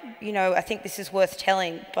someone like, I think this is worth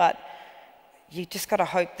telling, but you just got to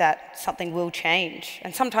hope that something will change.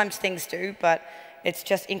 And sometimes things do, but it's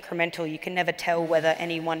just incremental. You can never tell whether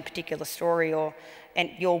any one particular story and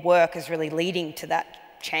your work is really leading to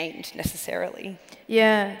that change necessarily.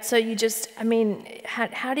 Yeah, so you just,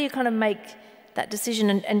 how do you kind of make that decision,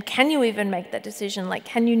 and can you even make that decision? Like,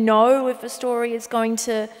 can you know if a story is going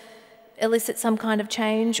to elicit some kind of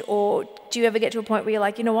change, or do you ever get to a point where you're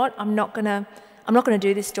like, you know what, I'm not gonna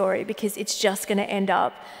do this story because it's just gonna end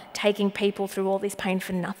up taking people through all this pain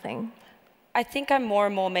for nothing? I think I'm more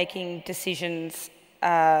and more making decisions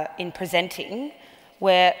in presenting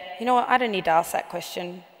where, I don't need to ask that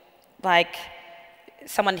question. Like,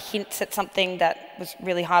 someone hints at something that was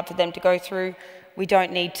really hard for them to go through. We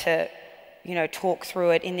don't need to, talk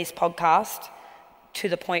through it in this podcast to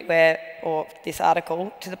the point where, or this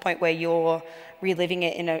article, to the point where you're reliving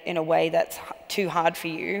it in a way that's too hard for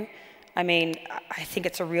you. I think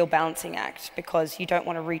it's a real balancing act, because you don't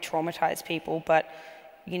want to re-traumatize people, but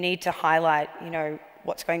you need to highlight,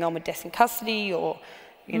 what's going on with deaths in custody, or,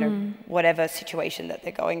 you know, whatever situation that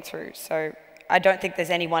they're going through. So I don't think there's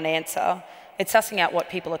any one answer. It's sussing out what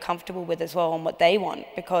people are comfortable with as well and what they want,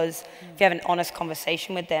 because if you have an honest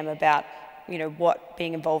conversation with them about, you know, what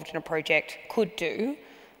being involved in a project could do,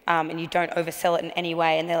 and you don't oversell it in any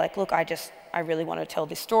way, and they're like, look, I really want to tell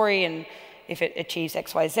this story, and if it achieves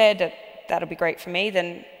X, Y, Z, that'll be great for me,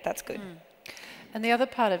 then that's good. And the other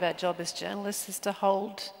part of our job as journalists is to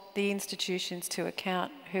hold the institutions to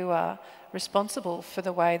account who are responsible for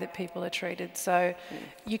the way that people are treated. So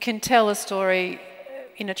you can tell a story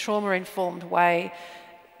in a trauma-informed way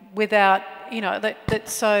without, you know,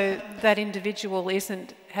 so that individual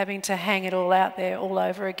isn't having to hang it all out there all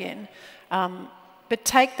over again. But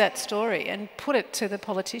take that story and put it to the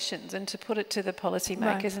politicians and to put it to the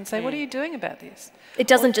policymakers and say, what are you doing about this? It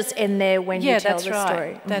doesn't just end there when you tell the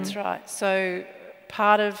story. That's right. So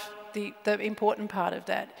part of the important part of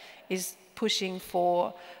that is pushing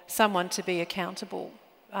for someone to be accountable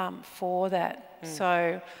for that.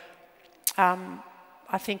 So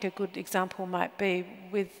I think a good example might be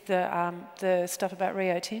with the stuff about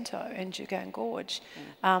Rio Tinto and Juukan Gorge.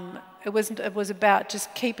 It was about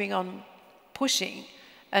just keeping on pushing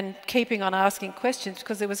and keeping on asking questions,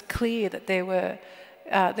 because it was clear that there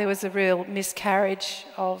was a real miscarriage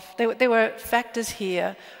of... There were factors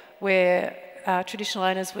here where traditional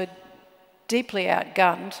owners were deeply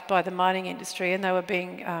outgunned by the mining industry, and they were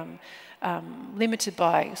being limited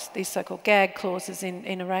by these so-called gag clauses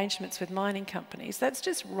in arrangements with mining companies. That's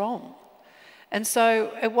just wrong. And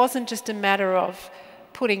so it wasn't just a matter of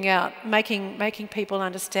making people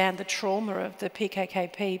understand the trauma of the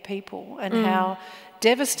PKKP people and how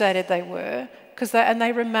devastated they were, and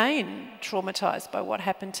they remain traumatised by what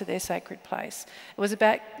happened to their sacred place. It was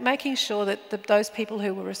about making sure that those people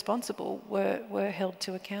who were responsible were held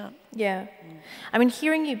to account. Yeah. I mean,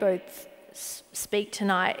 hearing you both speak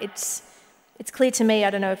tonight, it's clear to me, I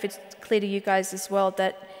don't know if it's clear to you guys as well,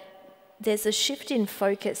 that there's a shift in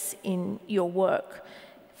focus in your work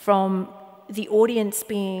from the audience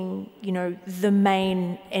being, you know, the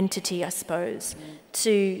main entity, I suppose,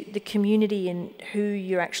 to the community and who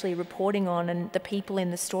you're actually reporting on, and the people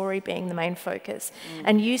in the story being the main focus.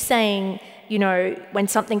 And you saying, you know, when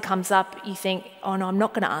something comes up, you think, oh no, I'm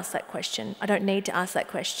not going to ask that question. I don't need to ask that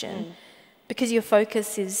question. Because your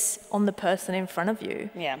focus is on the person in front of you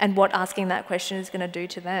and what asking that question is going to do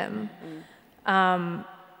to them. And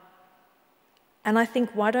I think,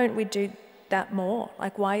 why don't we do that more?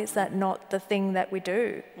 Like, why is that not the thing that we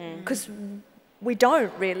do? Because we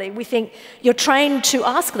don't really. We think you're trained to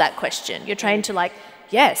ask that question. You're trained to, like,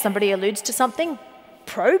 somebody alludes to something,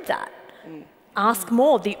 probe that. Ask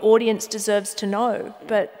more. The audience deserves to know.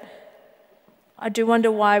 But I do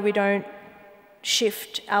wonder why we don't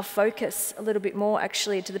shift our focus a little bit more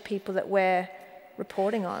actually to the people that we're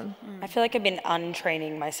reporting on. I feel like I've been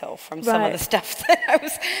untraining myself from some of the stuff that I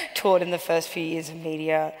was taught in the first few years of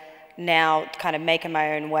media, now kind of making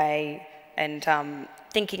my own way and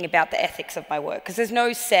thinking about the ethics of my work, because there's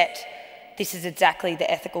no set, this is exactly the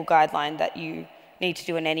ethical guideline that you need to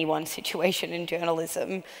do in any one situation in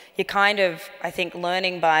journalism. You're kind of, I think,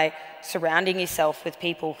 learning by surrounding yourself with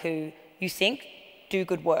people who you think do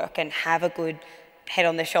good work and have a good head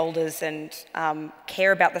on their shoulders and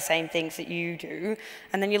care about the same things that you do,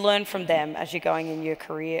 and then you learn from them as you're going in your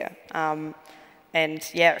career.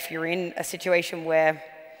 If you're in a situation where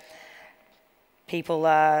people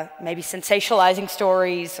are maybe sensationalizing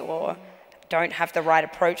stories or don't have the right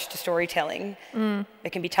approach to storytelling,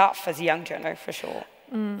 it can be tough as a young journo, for sure.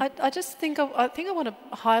 I think I want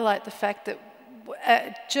to highlight the fact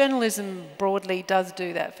that journalism broadly does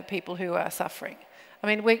do that for people who are suffering. I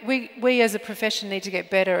mean, we as a profession need to get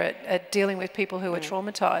better at dealing with people who are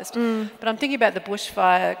traumatised. But I'm thinking about the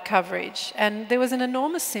bushfire coverage, and there was an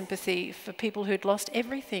enormous sympathy for people who'd lost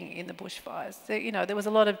everything in the bushfires. There was a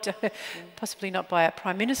lot of, possibly not by our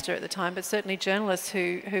Prime Minister at the time, but certainly journalists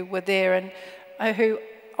who were there and who,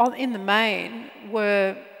 in the main,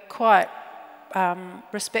 were quite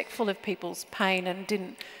respectful of people's pain and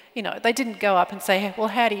didn't... they didn't go up and say, well,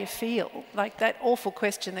 how do you feel? Like that awful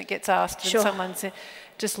question that gets asked when someone's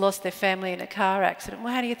just lost their family in a car accident.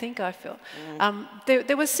 Well, how do you think I feel?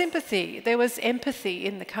 There was sympathy, there was empathy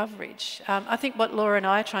in the coverage. I think what Laura and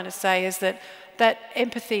I are trying to say is that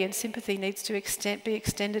empathy and sympathy needs to be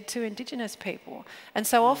extended to Indigenous people. And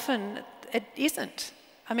so often it isn't.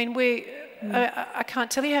 I mean, I can't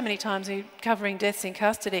tell you how many times we're covering deaths in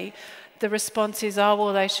custody, the response is, oh,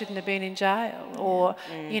 well, they shouldn't have been in jail, or,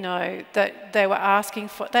 that they were asking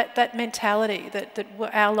for that mentality that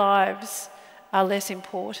our lives are less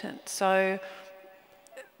important. So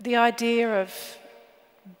the idea of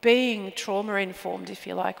being trauma-informed, if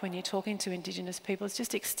you like, when you're talking to Indigenous people, is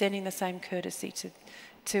just extending the same courtesy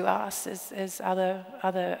to us as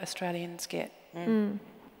other Australians get.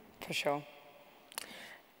 For sure.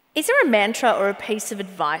 Is there a mantra or a piece of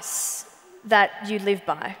advice that you live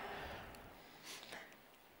by?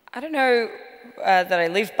 I don't know that I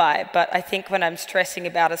live by, but I think when I'm stressing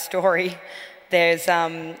about a story, there's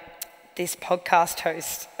this podcast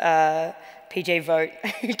host, PJ Vogt,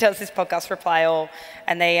 who does this podcast, Reply All,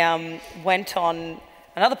 and they went on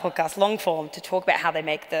another podcast, long form, to talk about how they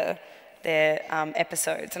make their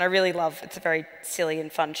episodes. And I really love, it's a very silly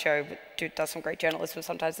and fun show, but does some great journalism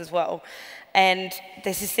sometimes as well. And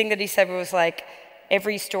there's this thing that he said was like,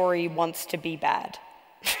 every story wants to be bad.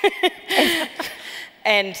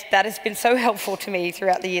 And that has been so helpful to me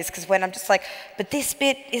throughout the years, because when I'm just like, but this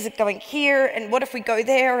bit isn't going here, and what if we go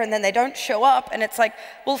there and then they don't show up? And it's like,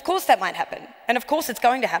 well, of course that might happen. And of course it's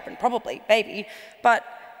going to happen, probably, maybe. But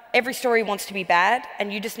every story wants to be bad,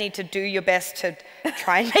 and you just need to do your best to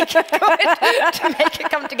try and make it good, to make it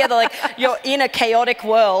come together. Like, you're in a chaotic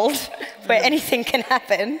world where anything can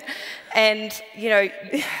happen. And, you know,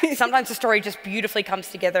 sometimes the story just beautifully comes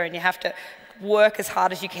together, and you have to work as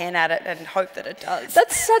hard as you can at it and hope that it does.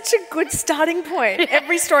 That's such a good starting point.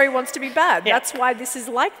 Every story wants to be bad. Yeah. That's why this is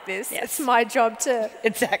like this. Yes. It's my job to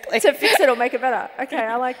Exactly. to fix it or make it better. Okay,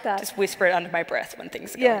 I like that. Just whisper it under my breath when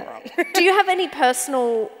things are going wrong. Do you have any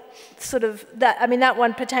personal sort of that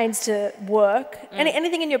one pertains to work.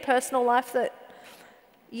 Anything in your personal life that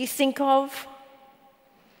you think of?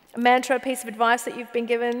 A mantra, a piece of advice that you've been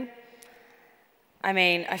given? I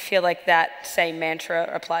mean, I feel like that same mantra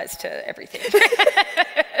applies to everything.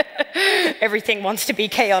 Everything wants to be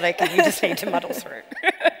chaotic, and you just need to muddle through.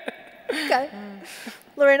 Okay.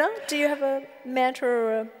 Lorena, do you have a mantra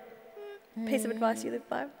or a piece of advice you live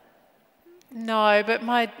by? No, but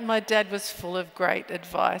my dad was full of great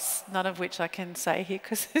advice, none of which I can say here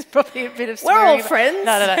because there's probably a bit of swearing. We're all friends.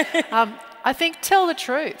 No. I think tell the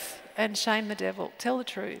truth and shame the devil. Tell the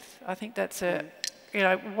truth. I think that's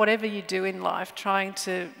whatever you do in life, trying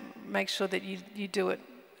to make sure that you do it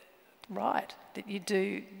right, that you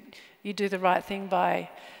do the right thing by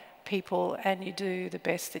people, and you do the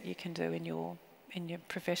best that you can do in your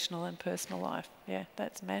professional and personal life. Yeah,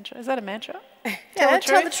 that's a mantra. Is that a mantra?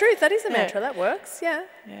 Tell the truth. That is a mantra. That works. Yeah.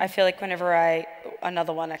 I feel like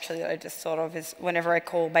another one actually that I just thought of is whenever I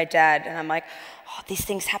call my dad and I'm like, oh, this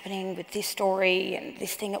thing's happening with this story and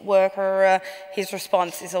this thing at work, or his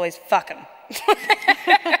response is always, fuck 'em.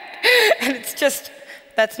 And it's just,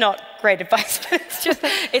 that's not great advice, but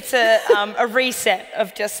it's a reset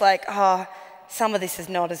of just like, some of this is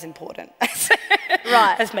not as important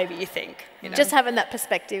as maybe you think. You know? Just having that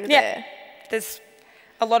perspective there. There's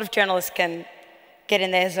a lot of journalists can get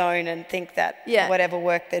in their zone and think that whatever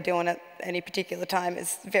work they're doing at any particular time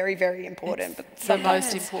is very, very important. But the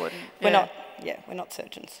most important. We're not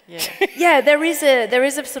surgeons. Yeah. Yeah, there is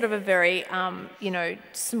a sort of a very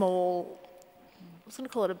small, I was going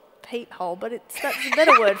to call it a peephole, but that's a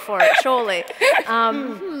better word for it, surely.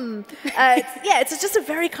 It's just a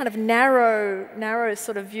very kind of narrow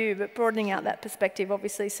sort of view, but broadening out that perspective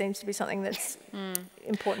obviously seems to be something that's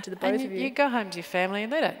important to the both of you. You go home to your family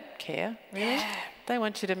and they don't care, really. Yeah. They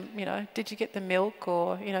want you to, did you get the milk,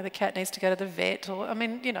 or, the cat needs to go to the vet, or,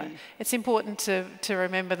 it's important to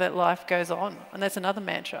remember that life goes on, and that's another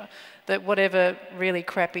mantra, that whatever really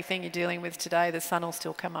crappy thing you're dealing with today, the sun will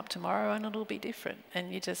still come up tomorrow and it'll be different,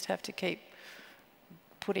 and you just have to keep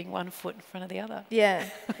putting one foot in front of the other. Yeah.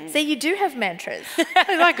 See, you do have mantras.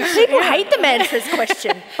 People hate the mantras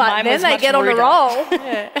question, but then they get on a roll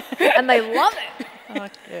and they love it.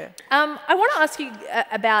 I want to ask you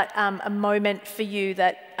about a moment for you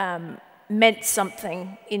that meant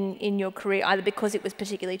something in your career, either because it was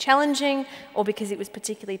particularly challenging, or because it was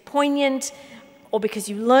particularly poignant, or because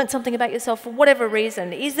you learnt something about yourself, for whatever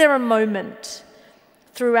reason. Is there a moment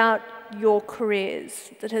throughout your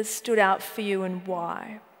careers that has stood out for you, and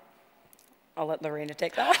why? I'll let Lorena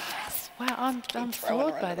take that one. Wow, I'm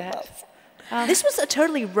floored by that. This was a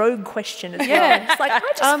totally rogue question as well. It's like, I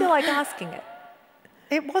just feel like asking it.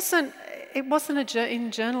 It wasn't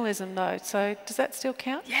in journalism though, so does that still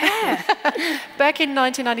count? Yeah. Back in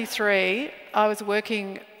 1993, I was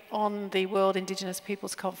working on the World Indigenous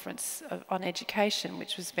Peoples Conference on Education,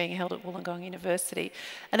 which was being held at Wollongong University.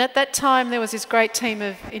 And at that time, there was this great team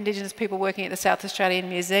of Indigenous people working at the South Australian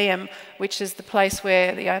Museum, which is the place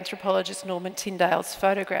where the anthropologist Norman Tyndale's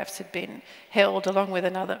photographs had been held, along with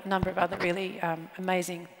a number of other really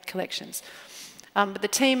amazing collections. But the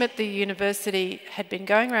team at the university had been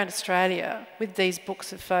going around Australia with these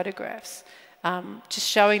books of photographs, just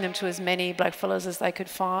showing them to as many blackfellas as they could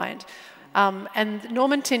find, And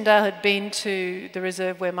Norman Tyndale had been to the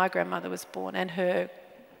reserve where my grandmother was born and her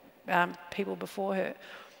people before her.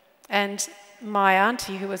 And my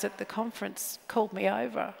auntie, who was at the conference, called me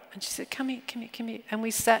over and she said, come here, come here, come here. And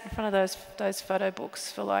we sat in front of those photo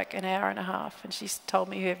books for like an hour and a half, and she told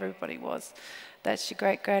me who everybody was. That's your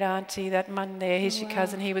great-great auntie, that mum there, here's your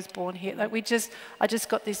cousin, he was born here. Like I just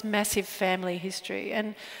got this massive family history.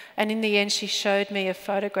 And in the end, she showed me a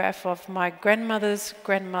photograph of my grandmother's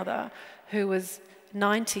grandmother, who was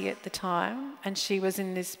 90 at the time, and she was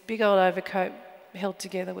in this big old overcoat held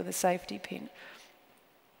together with a safety pin.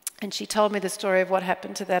 And she told me the story of what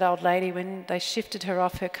happened to that old lady when they shifted her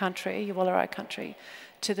off her country, Wallerai country,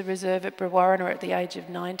 to the reserve at Brewarrina at the age of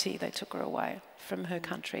 90. They took her away from her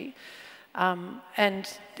country. And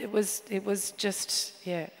it was just,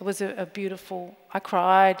 yeah, it was a beautiful, I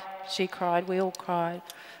cried, she cried, we all cried.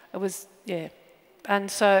 It was, yeah.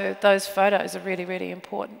 And so those photos are really, really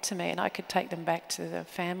important to me, and I could take them back to the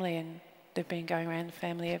family, and they've been going around the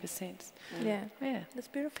family ever since. Yeah, yeah, that's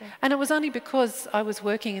beautiful. And it was only because I was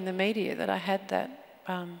working in the media that I had that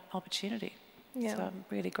opportunity. Yeah. So I'm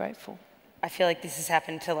really grateful. I feel like this has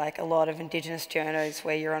happened to like a lot of Indigenous journos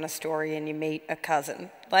where you're on a story and you meet a cousin.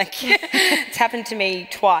 Like it's happened to me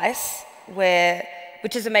twice,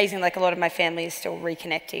 which is amazing. Like a lot of my family is still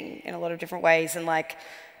reconnecting in a lot of different ways. And like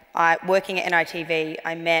working at NITV,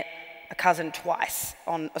 I met a cousin twice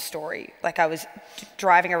on a story. Like I was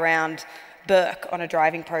driving around Burke on a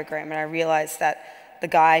driving program, and I realised that the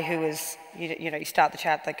guy who was, you know, you start the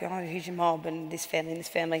chat like, oh, who's your mob, and this family, and this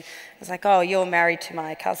family. I was like, oh, you're married to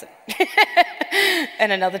my cousin.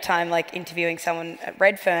 And another time, like interviewing someone at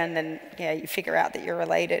Redfern, and yeah, you figure out that you're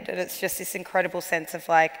related. And it's just this incredible sense of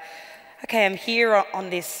like, okay, I'm here on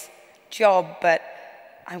this job, but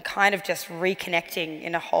I'm kind of just reconnecting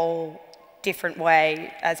in a whole different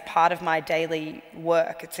way as part of my daily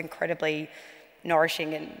work. It's incredibly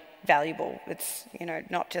nourishing and valuable. It's, you know,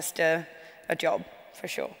 not just a job, for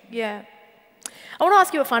sure. Yeah. I want to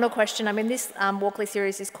ask you a final question. I mean, this Walkley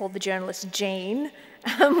series is called The Journalist Gene.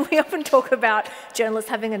 We often talk about journalists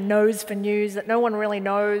having a nose for news, that no one really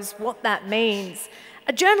knows what that means.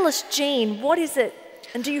 A journalist gene, what is it,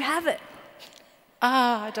 and do you have it?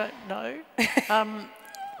 I don't know.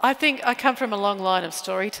 I think I come from a long line of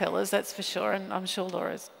storytellers, that's for sure, and I'm sure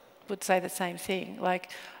Laura would say the same thing. Like,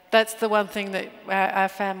 that's the one thing that our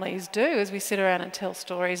families do, is we sit around and tell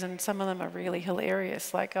stories, and some of them are really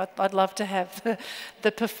hilarious. Like, I'd love to have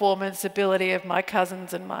the performance ability of my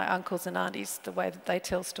cousins and my uncles and aunties, the way that they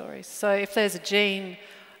tell stories. So if there's a gene,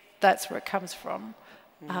 that's where it comes from,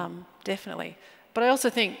 definitely. But I also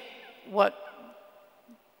think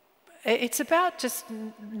it's about just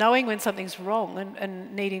knowing when something's wrong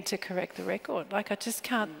and needing to correct the record. Like, I just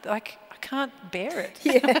can't, like, I can't bear it.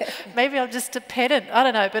 Yeah. Maybe I'm just a pedant. I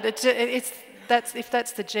don't know, but if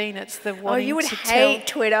that's the gene, it's the wanting to tell. Oh, you would hate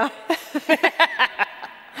Twitter.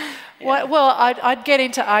 Yeah. Well, I'd get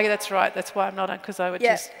into argue. That's right. That's why I'm not on, because I would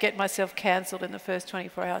just get myself cancelled in the first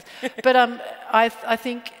 24 hours. But I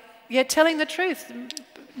think, yeah, telling the truth,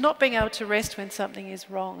 not being able to rest when something is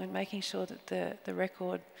wrong, and making sure that the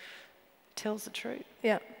record tells the truth.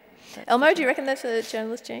 Yeah. Elmo, do you reckon that's a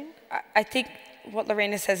journalist gene? I think what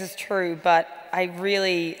Lorena says is true, but I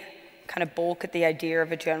really kind of balk at the idea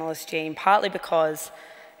of a journalist gene, partly because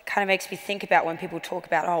it kind of makes me think about when people talk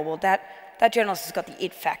about, oh, well, that journalist has got the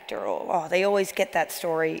it factor, or, oh, they always get that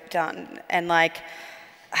story done. And like,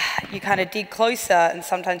 you kind of dig closer, and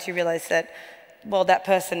sometimes you realise that, well, that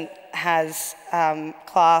person has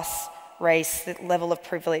class, race, the level of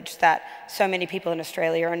privilege that so many people in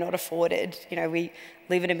Australia are not afforded. You know, we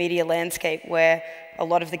live in a media landscape where a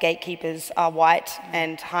lot of the gatekeepers are white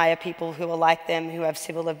and hire people who are like them, who have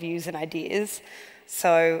similar views and ideas.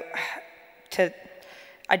 So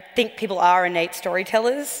I think people are innate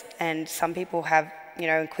storytellers, and some people have, you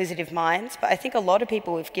know, inquisitive minds, but I think a lot of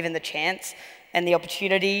people, if given the chance and the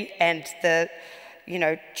opportunity and the, you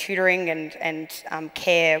know, tutoring and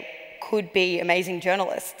care, could be amazing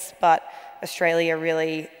journalists. But Australia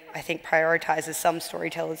really, I think, prioritises some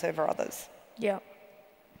storytellers over others. Yeah.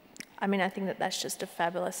 I mean, I think that's just a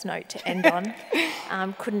fabulous note to end on.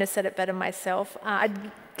 Couldn't have said it better myself.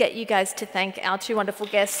 I'd get you guys to thank our two wonderful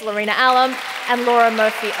guests, Lorena Allam and Laura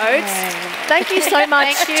Murphy-Oates. Thank you so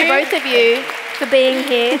much to both of you for being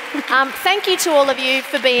here. Thank you to all of you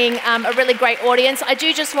for being a really great audience. I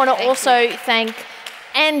do just want to also thank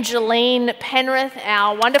Angeline Penrith,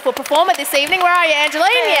 our wonderful performer this evening. Where are you, Angeline?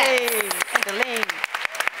 Hey, yes. Angeline.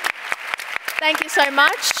 Thank you so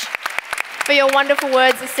much for your wonderful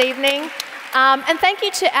words this evening. And thank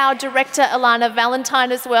you to our director, Alana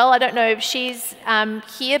Valentine, as well. I don't know if she's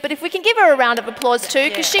here, but if we can give her a round of applause too,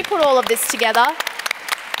 because she put all of this together.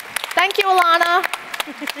 Thank you, Alana.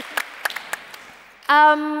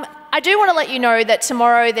 I do want to let you know that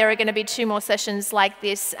tomorrow there are going to be 2 more sessions like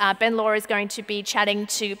this. Ben Law is going to be chatting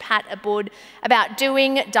to Pat Aboud about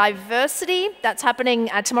doing diversity. That's happening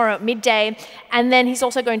tomorrow at midday. And then he's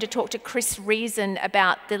also going to talk to Chris Reason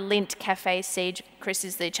about the Lint Cafe siege. Chris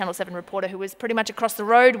is the Channel 7 reporter who was pretty much across the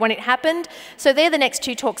road when it happened. So they're the next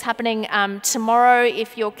 2 talks happening tomorrow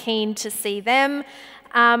if you're keen to see them.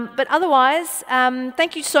 But otherwise,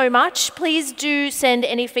 thank you so much. Please do send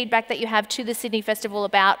any feedback that you have to the Sydney Festival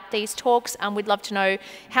about these talks. We'd love to know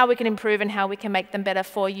how we can improve and how we can make them better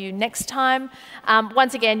for you next time.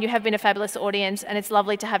 Once again, you have been a fabulous audience, and it's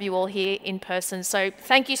lovely to have you all here in person. So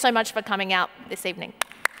thank you so much for coming out this evening.